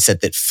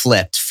mindset that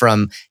flipped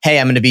from, hey,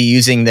 I'm going to be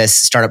using this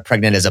Startup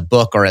Pregnant as a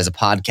book or as a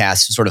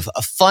podcast, sort of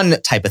a fun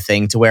type of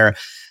thing, to where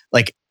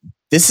like,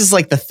 this is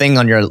like the thing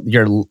on your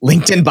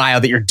LinkedIn bio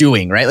that you're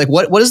doing, right? Like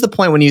what is the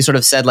point when you sort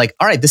of said like,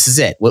 all right, this is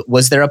it?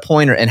 Was there a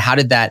point and how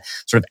did that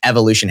sort of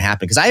evolution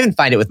happen? Because I even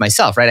find it with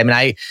myself, right? I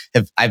mean,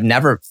 I've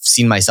never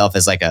seen myself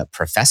as like a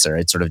professor.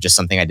 It's sort of just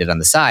something I did on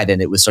the side.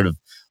 And it was sort of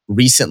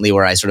recently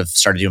where I sort of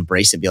started to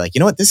embrace it and be like, you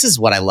know what, this is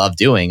what I love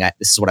doing.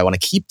 This is what I want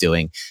to keep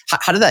doing.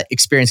 How did that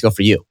experience go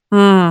for you?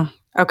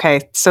 Okay.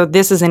 So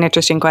this is an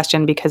interesting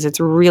question because it's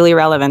really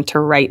relevant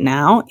to right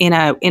now in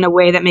a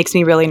way that makes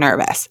me really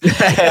nervous.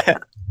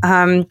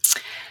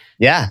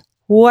 Yeah.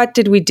 What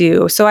did we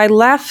do? So I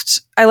left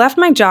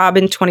my job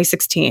in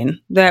 2016,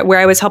 where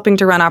I was helping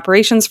to run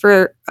operations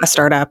for a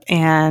startup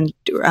and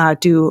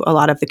do a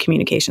lot of the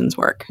communications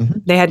work.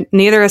 They had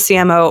neither a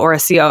CMO or a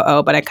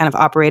COO, but I kind of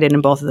operated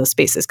in both of those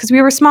spaces because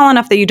we were small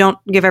enough that you don't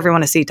give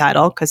everyone a C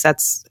title because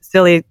that's a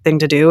silly thing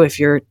to do if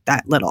you're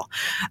that little.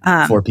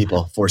 4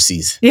 people, 4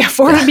 Cs. Yeah,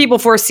 4 people,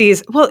 4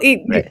 Cs. Well,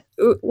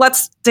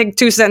 let's take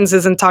 2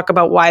 sentences and talk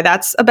about why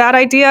that's a bad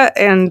idea.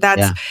 And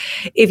that's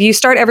if you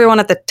start everyone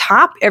at the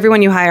top,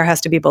 everyone you hire has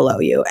to be below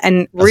you.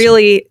 And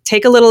really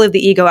take a little of the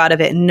ego out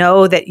of it and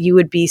know that you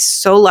would be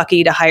so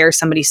lucky to hire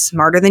somebody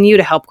smarter than you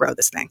to help grow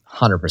this thing.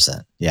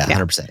 100%. Yeah.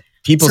 100%.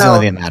 People's the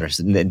only thing that matters.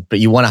 But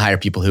you want to hire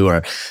people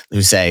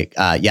who say,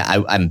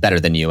 I'm better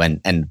than you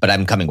but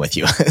I'm coming with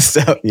you.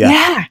 So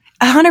yeah.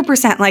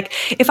 100%. Like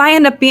if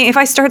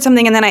I start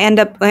something and then I end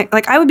up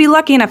like I would be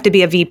lucky enough to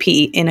be a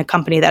VP in a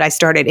company that I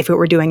started if it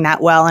were doing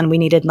that well and we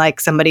needed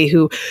like somebody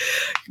who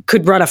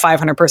could run a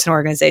 500 person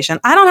organization.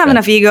 I don't have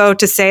enough ego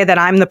to say that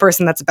I'm the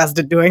person that's best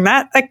at doing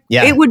that. Like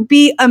it would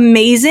be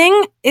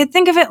amazing.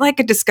 Think of it like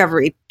a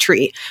discovery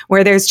tree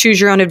where there's choose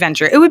your own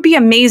adventure. It would be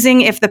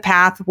amazing if the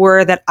path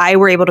were that I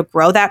were able to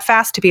grow that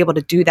fast to be able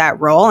to do that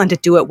role and to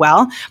do it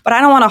well. But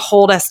I don't want to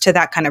hold us to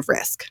that kind of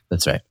risk.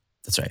 That's right.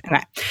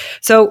 Okay.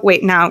 So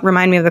wait, now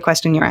remind me of the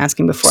question you were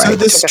asking before. So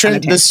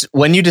this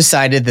when you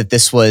decided that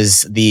this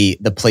was the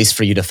place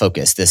for you to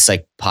focus, this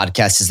like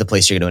podcast is the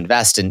place you're going to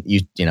invest, and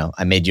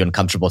I made you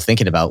uncomfortable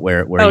thinking about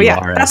where you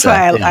are. That's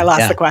why I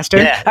lost the question.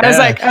 Yeah, I was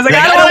like, I don't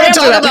want to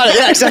talk about it.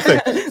 Yeah, exactly.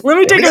 Let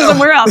me take it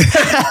somewhere else.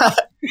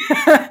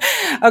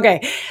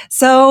 Okay.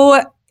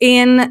 So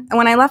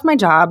when I left my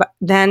job,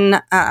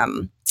 then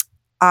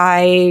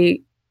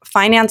I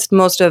financed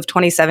most of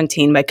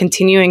 2017 by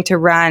continuing to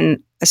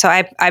run. So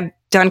I've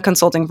done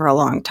consulting for a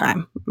long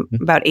time,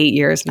 about 8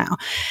 years now.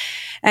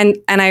 And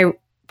I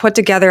put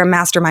together a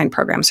mastermind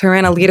program. So I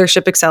ran a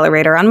leadership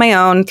accelerator on my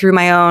own through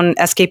my own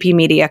SKP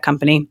media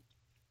company.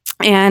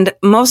 And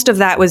most of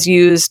that was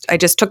used, I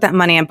just took that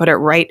money and put it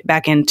right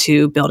back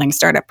into building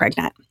Startup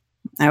Pregnant.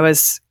 I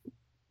was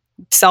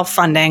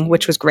self-funding,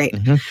 which was great.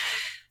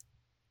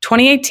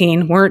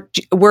 2018,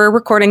 we're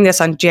recording this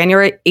on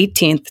January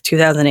 18th,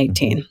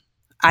 2018.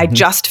 I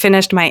just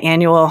finished my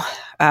annual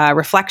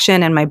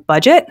reflection and my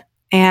budget,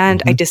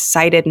 and I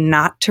decided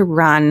not to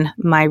run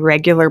my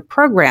regular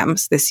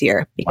programs this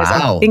year because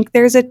I think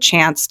there's a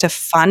chance to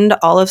fund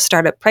all of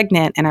Startup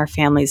Pregnant and our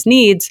family's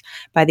needs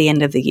by the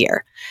end of the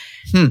year.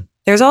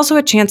 There's also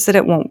a chance that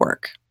it won't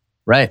work.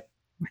 Right.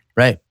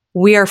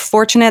 We are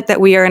fortunate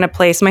that we are in a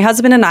place, my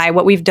husband and I,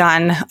 what we've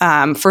done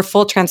for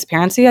full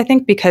transparency, I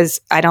think,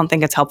 because I don't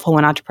think it's helpful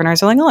when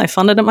entrepreneurs are like, oh, I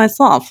funded it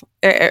myself,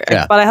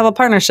 but I have a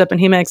partnership and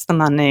he makes the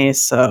money.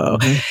 So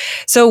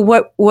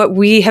what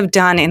we have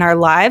done in our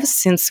lives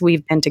since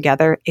we've been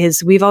together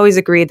is we've always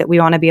agreed that we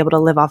want to be able to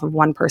live off of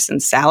one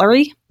person's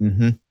salary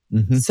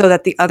so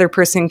that the other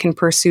person can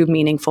pursue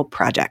meaningful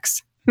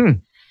projects.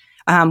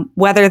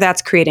 Whether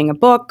that's creating a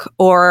book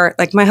or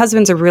like my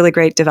husband's a really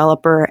great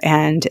developer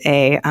and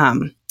a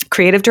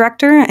creative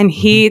director. And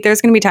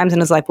there's going to be times in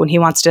his life when he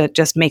wants to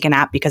just make an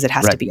app because it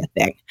has to be a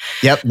thing.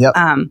 Yep.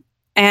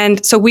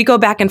 And so we go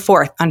back and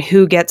forth on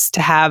who gets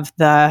to have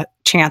the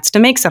chance to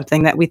make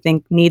something that we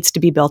think needs to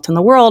be built in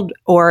the world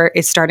or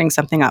is starting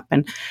something up.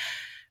 And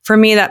for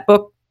me, that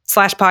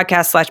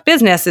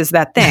book/podcast/business is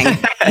that thing.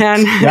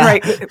 And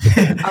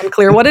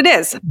unclear what it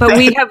is. But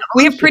we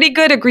have pretty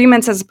good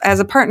agreements as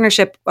a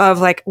partnership of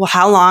like, well,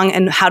 how long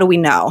and how do we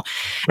know?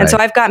 And so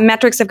I've got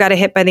metrics I've got to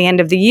hit by the end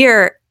of the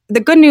year.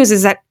 The good news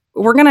is that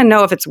we're going to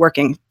know if it's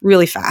working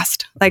really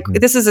fast. Like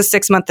this is a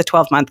 6-month to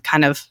 12-month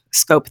kind of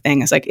scope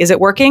thing. It's like, is it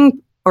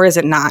working or is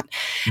it not?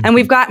 And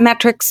we've got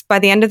metrics by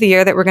the end of the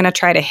year that we're going to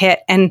try to hit.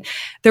 And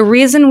the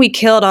reason we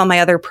killed all my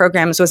other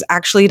programs was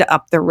actually to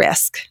up the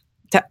risk,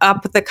 to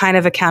up the kind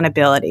of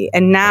accountability.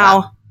 And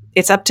now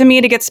it's up to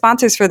me to get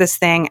sponsors for this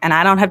thing. And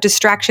I don't have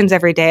distractions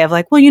every day of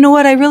like, well, you know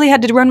what? I really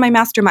had to run my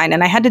mastermind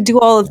and I had to do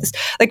all of this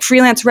like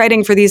freelance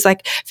writing for these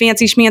like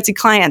fancy schmancy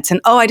clients.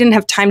 And I didn't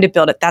have time to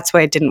build it. That's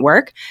why it didn't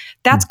work.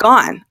 That's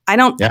gone.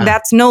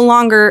 That's no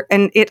longer,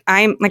 and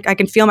I'm like, I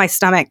can feel my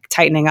stomach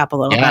tightening up a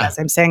little bit as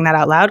I'm saying that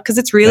out loud because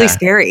it's really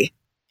scary.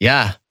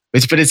 Yeah.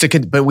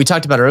 But we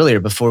talked about earlier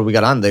before we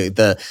got on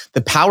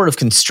the power of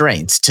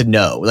constraints to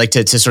know, like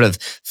to sort of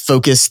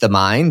focus the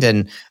mind.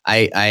 And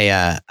I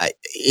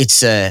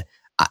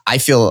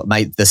feel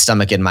the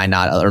stomach in my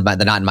knot, or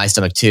the knot in my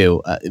stomach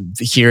too,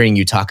 hearing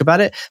you talk about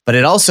it. But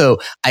I also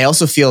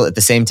feel at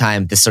the same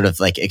time this sort of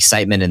like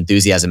excitement,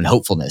 enthusiasm, and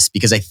hopefulness,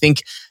 because I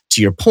think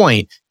to your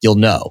point, you'll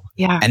know.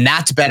 Yeah. And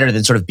that's better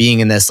than sort of being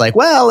in this like,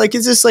 well, like,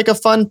 is this like a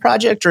fun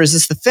project or is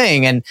this the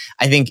thing? And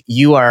I think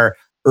you are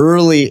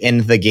early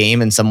in the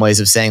game in some ways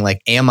of saying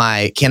like, can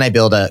I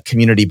build a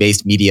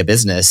community-based media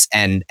business?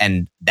 And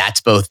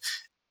that's both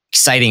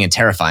exciting and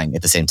terrifying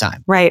at the same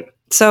time. Right.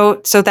 So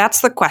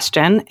that's the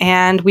question.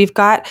 And we've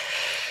got,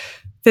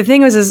 the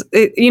thing is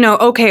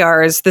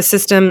OKRs, the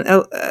system,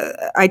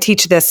 I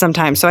teach this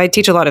sometimes. So I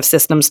teach a lot of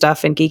system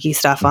stuff and geeky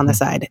stuff on the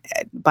side,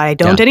 but I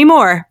don't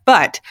anymore,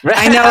 but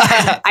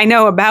I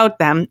know about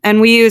them.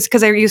 And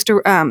because I used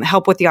to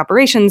help with the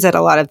operations at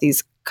a lot of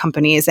these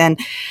companies. And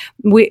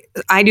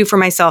I do for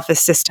myself a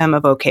system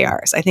of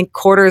OKRs. I think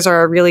quarters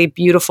are a really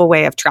beautiful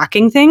way of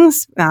tracking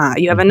things.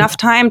 You have enough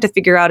time to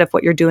figure out if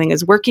what you're doing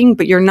is working,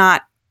 but you're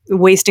not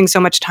wasting so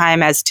much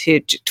time as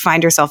to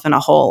find yourself in a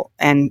hole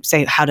and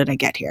say, how did I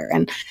get here?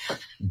 And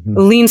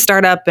lean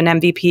startup and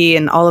MVP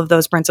and all of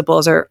those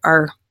principles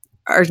are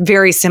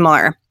very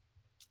similar.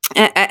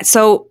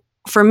 So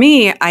for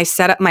me, I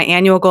set up my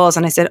annual goals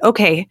and I said,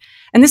 okay,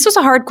 and this was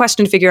a hard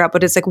question to figure out,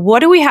 but it's like, what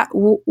do we have?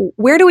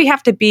 Where do we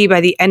have to be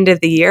by the end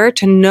of the year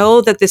to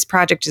know that this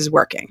project is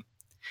working?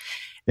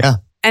 Yeah.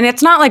 And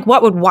it's not like,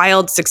 what would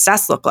wild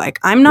success look like?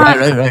 I'm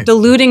not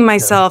deluding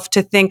myself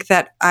to think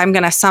that I'm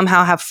going to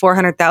somehow have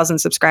 400,000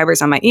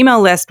 subscribers on my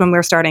email list when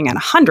we're starting at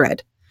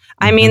 100.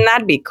 I mean,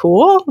 that'd be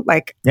cool.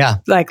 Let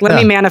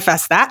me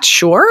manifest that.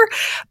 Sure.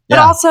 But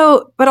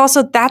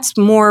also that's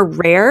more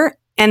rare.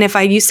 And if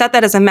you set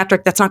that as a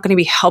metric, that's not going to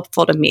be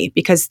helpful to me,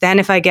 because then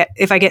if I get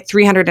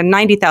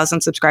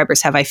 390,000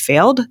 subscribers, have I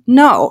failed?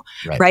 No.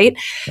 Right.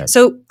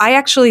 So I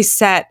actually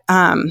set,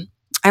 I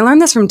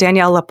learned this from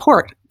Danielle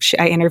Laporte.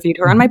 I interviewed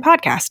her on my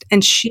podcast,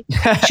 and she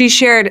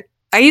shared,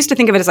 I used to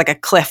think of it as like a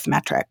cliff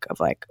metric of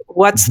like,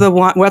 what's the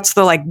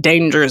like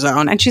danger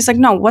zone? And she's like,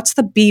 no, what's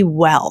the be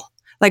well?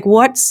 Like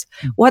what's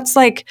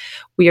like,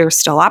 we are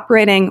still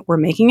operating, we're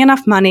making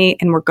enough money,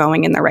 and we're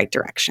going in the right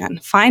direction.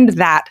 Find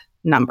that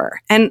number.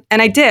 And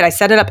I did, I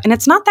set it up, and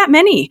it's not that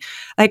many.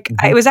 Like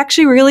it was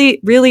actually really,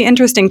 really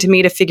interesting to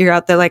me to figure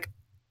out that like,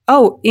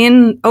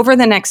 over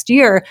the next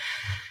year,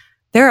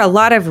 there are a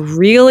lot of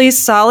really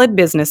solid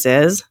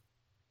businesses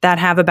that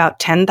have about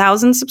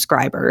 10,000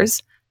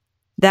 subscribers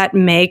that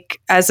make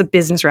as a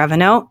business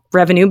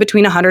revenue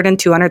between $100,000 and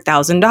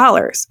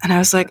 $200,000. And I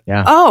was like,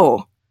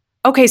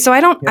 okay, so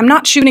I'm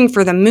not shooting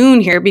for the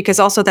moon here, because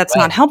also that's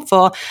not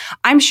helpful.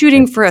 I'm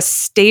shooting for a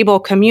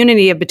stable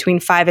community of between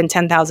 5,000 and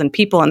 10,000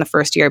 people in the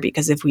first year,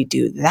 because if we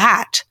do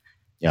that,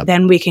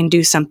 then we can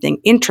do something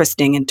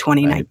interesting in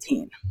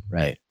 2019.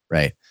 Right.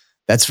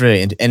 That's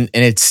really, and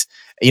it's,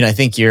 I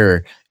think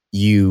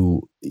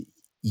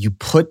you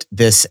put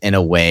this in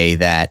a way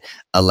that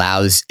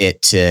allows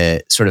it to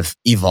sort of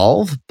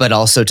evolve, but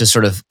also to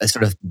sort of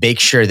make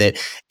sure that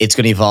it's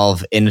going to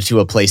evolve into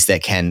a place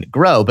that can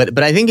grow. But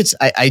I think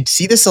I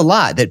see this a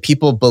lot, that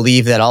people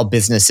believe that all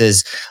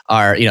businesses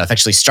are,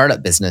 effectively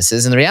startup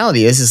businesses. And the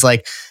reality is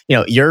like,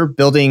 you're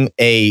building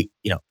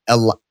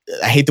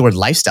I hate the word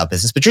lifestyle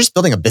business, but you're just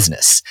building a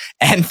business.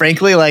 And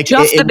frankly, like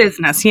just a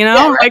business,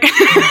 Yeah, right.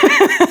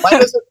 Like why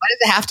does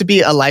it have to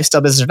be a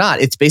lifestyle business or not?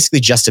 It's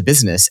basically just a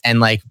business. And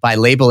like by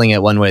labeling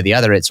it one way or the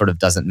other, it sort of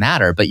doesn't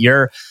matter. But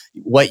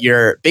what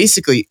you're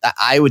basically,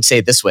 I would say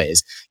it this way,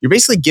 is you're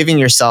basically giving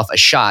yourself a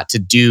shot to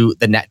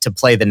to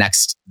play the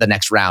next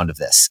round of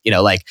this.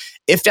 Like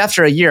if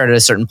after a year at a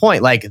certain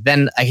point, like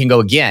then I can go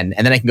again,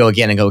 and then I can go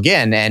again and go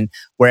again. And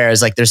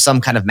whereas like there's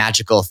some kind of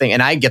magical thing,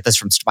 and I get this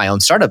from my own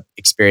startup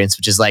experience,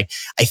 which is like,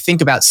 I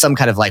think about some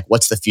kind of like,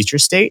 what's the future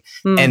state?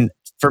 And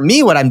for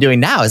me, what I'm doing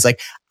now is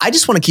like, I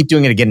just want to keep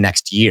doing it again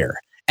next year.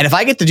 And if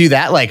I get to do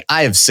that, like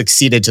I have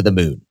succeeded to the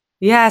moon.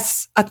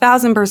 Yes,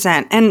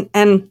 1,000%.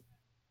 And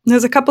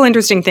there's a couple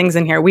interesting things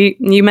in here.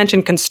 You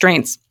mentioned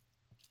constraints.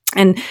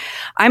 And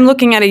I'm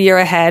looking at a year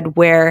ahead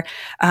where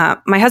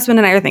my husband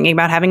and I are thinking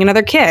about having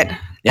another kid.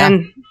 Yeah.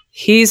 And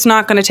he's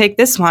not going to take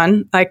this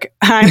one. Like,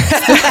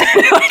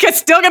 it's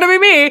still going to be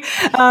me.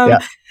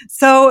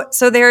 So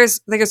there's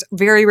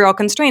very real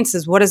constraints.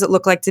 Is what does it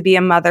look like to be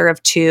a mother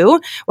of two?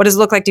 What does it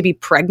look like to be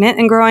pregnant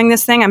and growing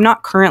this thing? I'm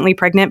not currently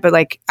pregnant, but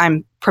like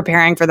I'm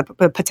preparing for the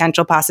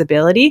potential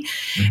possibility.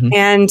 Mm-hmm.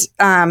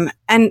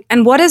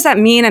 And what does that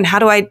mean? And how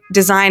do I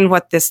design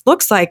what this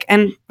looks like?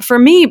 And for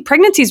me,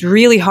 pregnancy is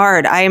really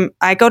hard.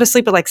 I go to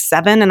sleep at like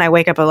 7 and I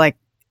wake up at like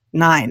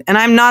 9. And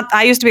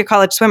I used to be a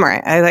college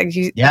swimmer. I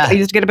used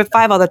to get up at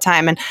 5 all the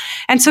time.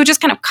 And so it just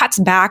kind of cuts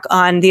back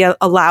on the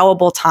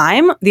allowable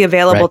time, the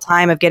available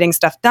time of getting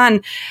stuff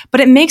done.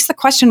 But it makes the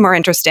question more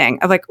interesting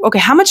of like, okay,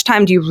 how much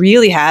time do you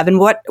really have? And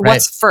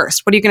what's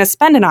first? What are you going to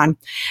spend it on?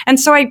 And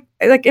so I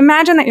like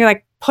imagine that you're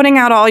like putting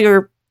out all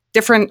your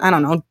different, I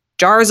don't know,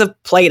 jars of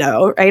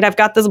Play-Doh, right? I've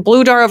got this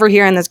blue jar over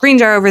here and this green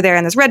jar over there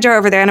and this red jar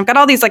over there. And I've got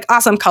all these like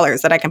awesome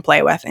colors that I can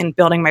play with in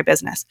building my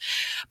business.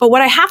 But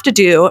what I have to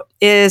do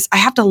is I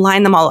have to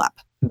line them all up,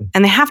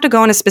 and they have to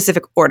go in a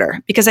specific order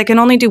because I can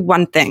only do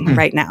one thing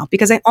right now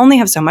because I only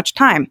have so much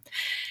time.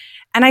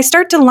 And I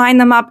start to line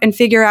them up and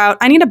figure out,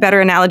 I need a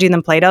better analogy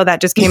than Play-Doh. That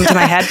just came to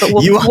my head, but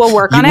we'll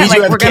work on it.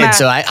 Like we're gonna.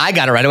 So I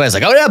got it right away. I was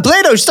like, oh yeah,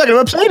 Play-Doh. She's talking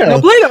about Play-Doh.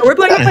 No, Play-Doh. We're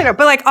playing with Play-Doh.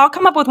 But like, I'll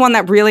come up with one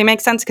that really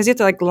makes sense because you have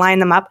to like line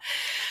them up.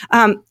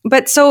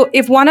 But so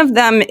if one of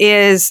them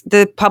is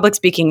the public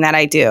speaking that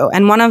I do,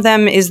 and one of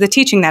them is the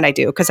teaching that I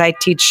do, because I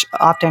teach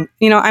often,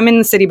 I'm in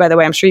the city, by the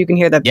way. I'm sure you can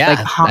hear the like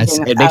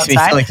honking it makes outside.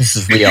 Me feel like this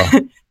is real.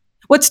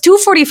 Well, it's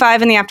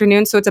 2:45 in the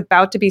afternoon, so it's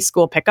about to be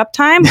school pickup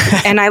time.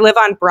 And I live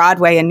on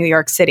Broadway in New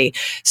York City.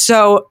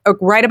 So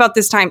right about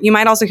this time, you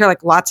might also hear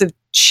like lots of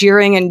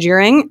cheering and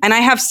jeering. And I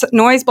have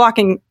noise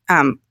blocking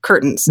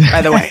curtains,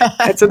 by the way.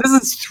 And so this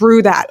is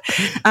through that.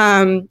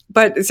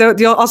 But so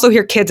you'll also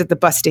hear kids at the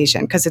bus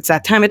station because it's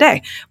that time of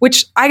day,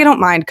 which I don't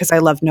mind because I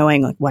love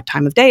knowing like what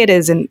time of day it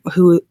is and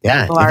who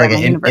people are like in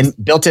the universe.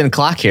 Built-in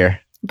clock here.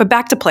 But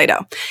back to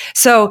Play-Doh.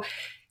 So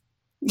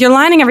you're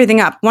lining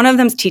everything up. One of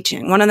them's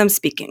teaching, one of them's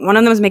speaking, one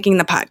of them's making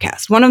the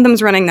podcast, one of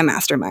them's running the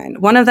mastermind,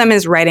 one of them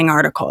is writing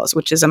articles,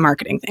 which is a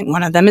marketing thing.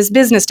 One of them is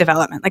business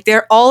development. Like there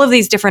are all of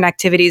these different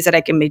activities that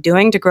I can be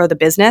doing to grow the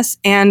business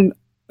and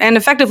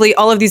effectively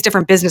all of these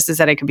different businesses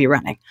that I could be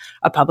running.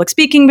 A public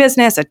speaking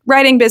business, a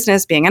writing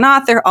business, being an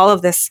author, all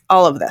of this.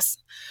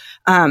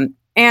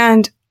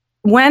 And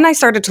when I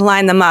started to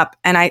line them up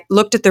and I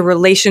looked at the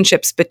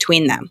relationships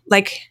between them,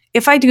 like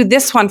if I do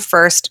this one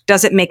first,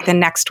 does it make the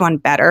next one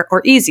better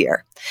or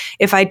easier?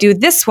 If I do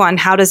this one,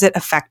 how does it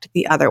affect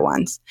the other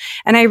ones?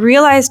 And I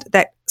realized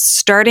that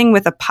starting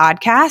with a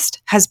podcast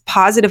has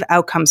positive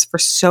outcomes for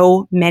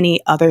so many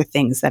other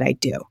things that I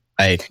do.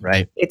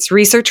 Right. It's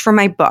research for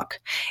my book.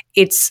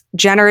 It's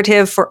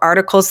generative for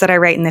articles that I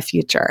write in the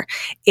future.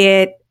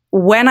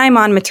 When I'm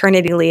on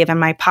maternity leave and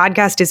my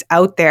podcast is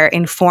out there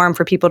in form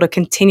for people to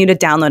continue to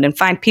download and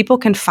find, people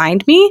can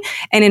find me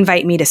and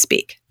invite me to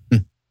speak.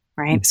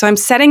 Right. So I'm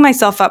setting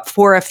myself up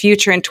for a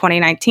future in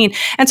 2019.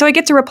 And so I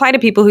get to reply to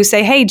people who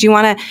say, hey, do you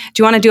want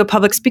to do a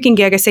public speaking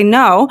gig? I say,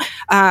 no,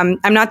 I'm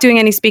not doing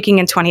any speaking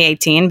in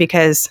 2018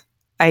 because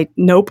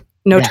no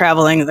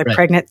traveling, like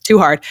pregnant, too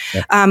hard.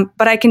 Yeah.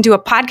 But I can do a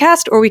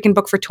podcast or we can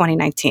book for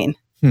 2019.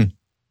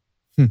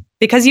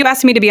 Because you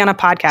asked me to be on a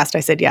podcast,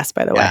 I said yes,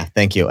 by the way. Yeah,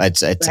 thank you.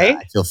 Right?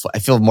 I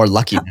feel more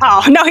lucky now.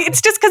 Oh, no, it's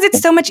just because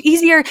it's so much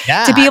easier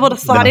to be able to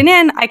slot it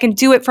in. I can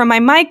do it from my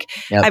mic.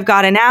 Yep. I've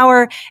got an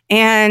hour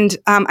and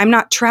I'm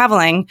not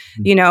traveling,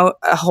 a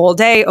whole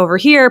day over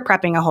here,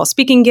 prepping a whole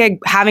speaking gig,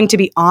 having to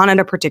be on at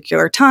a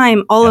particular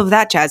time, all of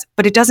that jazz.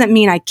 But it doesn't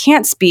mean I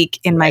can't speak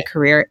in my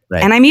career.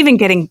 Right. And I'm even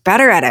getting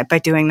better at it by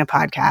doing the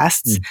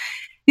podcasts.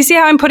 You see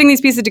how I'm putting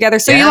these pieces together?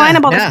 So you line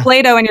up all this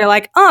Play-Doh and you're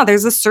like, oh,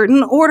 there's a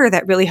certain order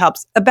that really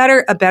helps. A better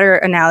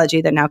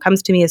analogy that now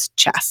comes to me is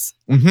chess.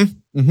 Right?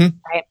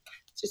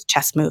 It's just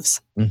chess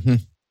moves.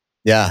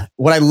 Yeah.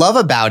 What I love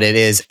about it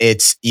is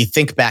you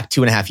think back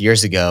 2.5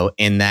 years ago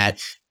in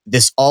that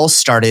this all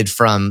started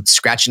from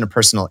scratching a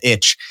personal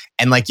itch,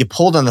 and like you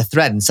pulled on the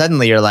thread and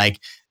suddenly you're like,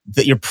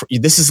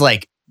 this is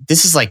like,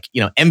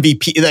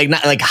 MVP, like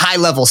not like high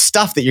level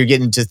stuff that you're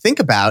getting to think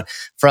about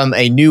from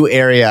a new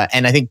area.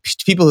 And I think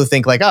people who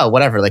think like, oh,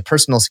 whatever, like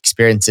personal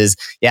experiences,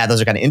 yeah,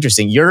 those are kind of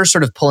interesting. You're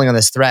sort of pulling on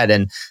this thread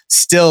and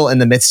still in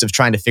the midst of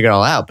trying to figure it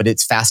all out. But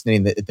it's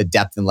fascinating the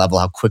depth and level,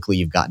 how quickly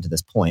you've gotten to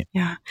this point.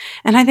 Yeah.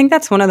 And I think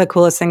that's one of the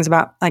coolest things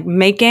about like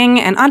making,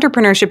 and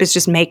entrepreneurship is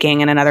just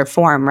making in another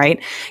form, right?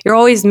 You're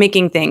always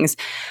making things.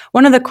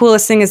 One of the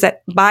coolest things is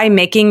that by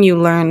making, you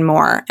learn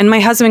more. And my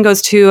husband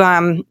goes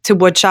to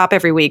wood shop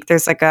every week.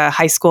 There's like a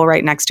high school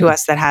right next to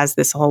us that has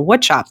this whole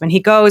wood shop, and he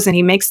goes and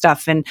he makes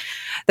stuff. And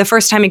the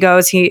first time he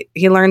goes, he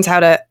learns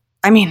how to,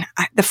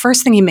 the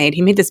first thing he made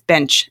this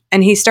bench,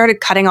 and he started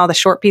cutting all the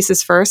short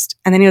pieces first.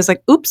 And then he was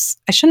like, oops,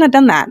 I shouldn't have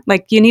done that.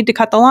 Like you need to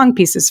cut the long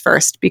pieces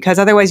first, because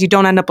otherwise you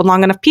don't end up with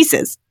long enough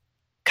pieces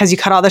because you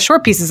cut all the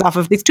short pieces off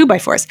of these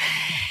 2x4s.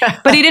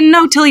 But he didn't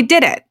know till he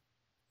did it.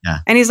 Yeah.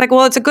 And he's like,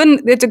 well, it's a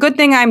good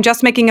thing I'm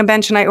just making a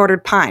bench and I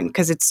ordered pine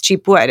because it's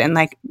cheap wood. And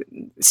like,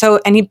 so,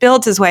 and he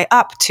builds his way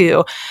up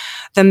to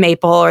the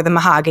maple or the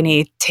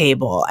mahogany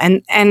table.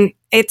 And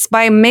it's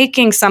by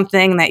making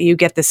something that you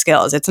get the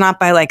skills. It's not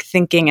by like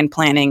thinking and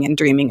planning and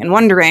dreaming and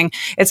wondering.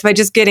 It's by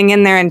just getting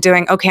in there and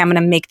doing, okay, I'm going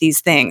to make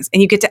these things.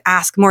 And you get to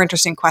ask more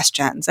interesting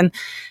questions. And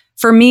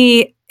for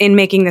me, in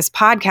making this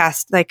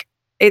podcast, like,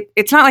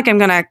 it's not like I'm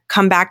going to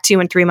come back to you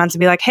in 3 months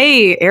and be like,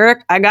 hey,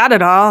 Eric, I got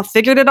it all,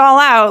 figured it all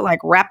out, like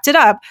wrapped it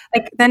up.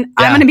 Like then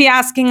I'm going to be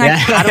asking like,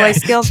 how do I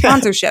scale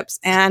sponsorships?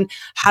 And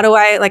how do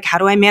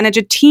I manage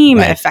a team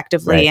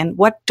effectively? Right. And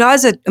what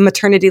does a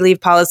maternity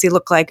leave policy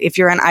look like if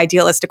you're an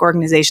idealistic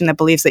organization that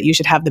believes that you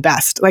should have the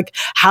best? Like,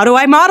 how do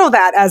I model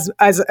that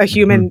as a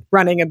human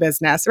running a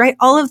business, right?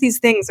 All of these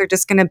things are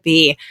just going to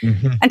be,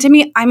 and to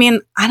me,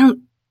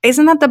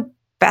 isn't that the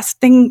best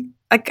thing?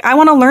 Like I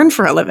want to learn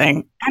for a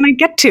living, and I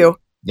get to.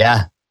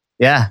 Yeah.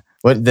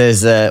 What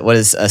Satya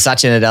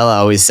Nadella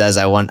always says,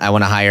 I want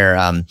to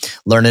hire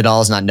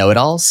learn-it-alls, not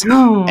know-it-alls.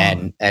 Oh.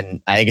 And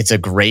I think it's a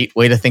great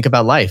way to think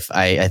about life.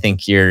 I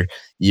think you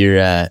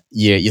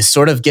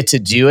sort of get to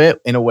do it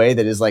in a way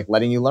that is like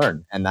letting you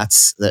learn, and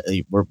that's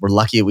we're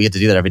lucky we get to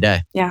do that every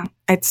day. Yeah,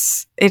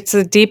 it's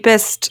the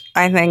deepest,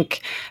 I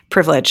think,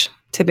 privilege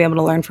to be able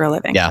to learn for a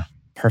living. Yeah.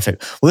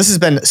 Perfect. Well, this has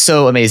been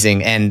so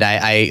amazing. And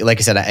I like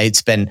I said,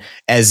 it's been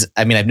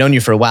I've known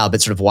you for a while,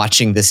 but sort of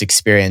watching this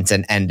experience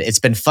and it's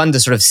been fun to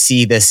sort of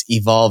see this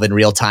evolve in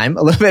real time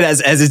a little bit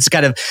as it's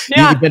kind of,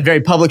 you've been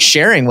very public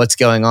sharing what's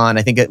going on,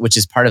 I think, which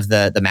is part of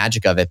the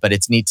magic of it, but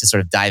it's neat to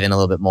sort of dive in a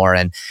little bit more.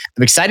 And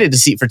I'm excited to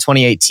see it for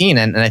 2018.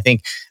 And I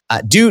think,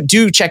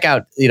 do check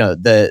out,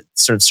 the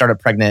sort of Startup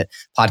Pregnant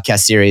podcast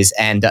series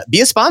and be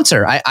a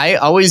sponsor. I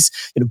always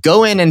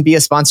go in and be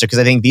a sponsor because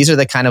I think these are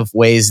the kind of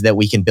ways that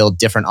we can build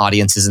different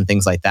audiences and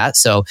things like that.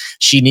 So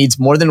she needs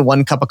more than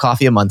 1 cup of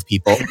coffee a month,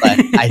 people. But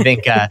I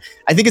think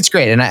it's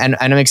great, and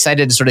I'm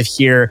excited to sort of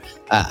hear.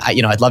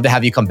 I'd love to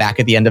have you come back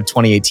at the end of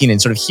 2018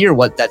 and sort of hear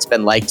what that's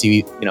been like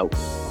to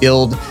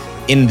build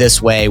in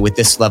this way with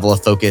this level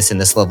of focus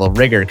and this level of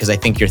rigor, because I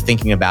think you're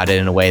thinking about it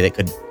in a way that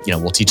could,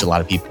 will teach a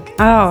lot of people.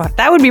 Oh,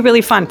 that would be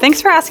really fun.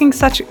 Thanks for asking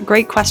such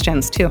great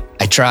questions too.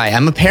 I try.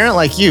 I'm a parent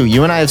like you.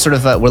 You and I have sort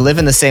of, we're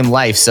living the same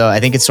life. So I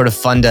think it's sort of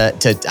fun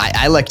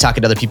I like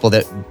talking to other people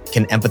that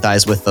can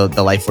empathize with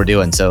the life we're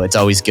doing. So it's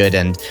always good.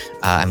 And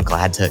I'm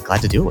glad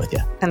to do it with you.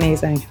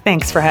 Amazing.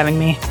 Thanks for having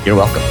me. You're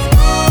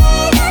welcome.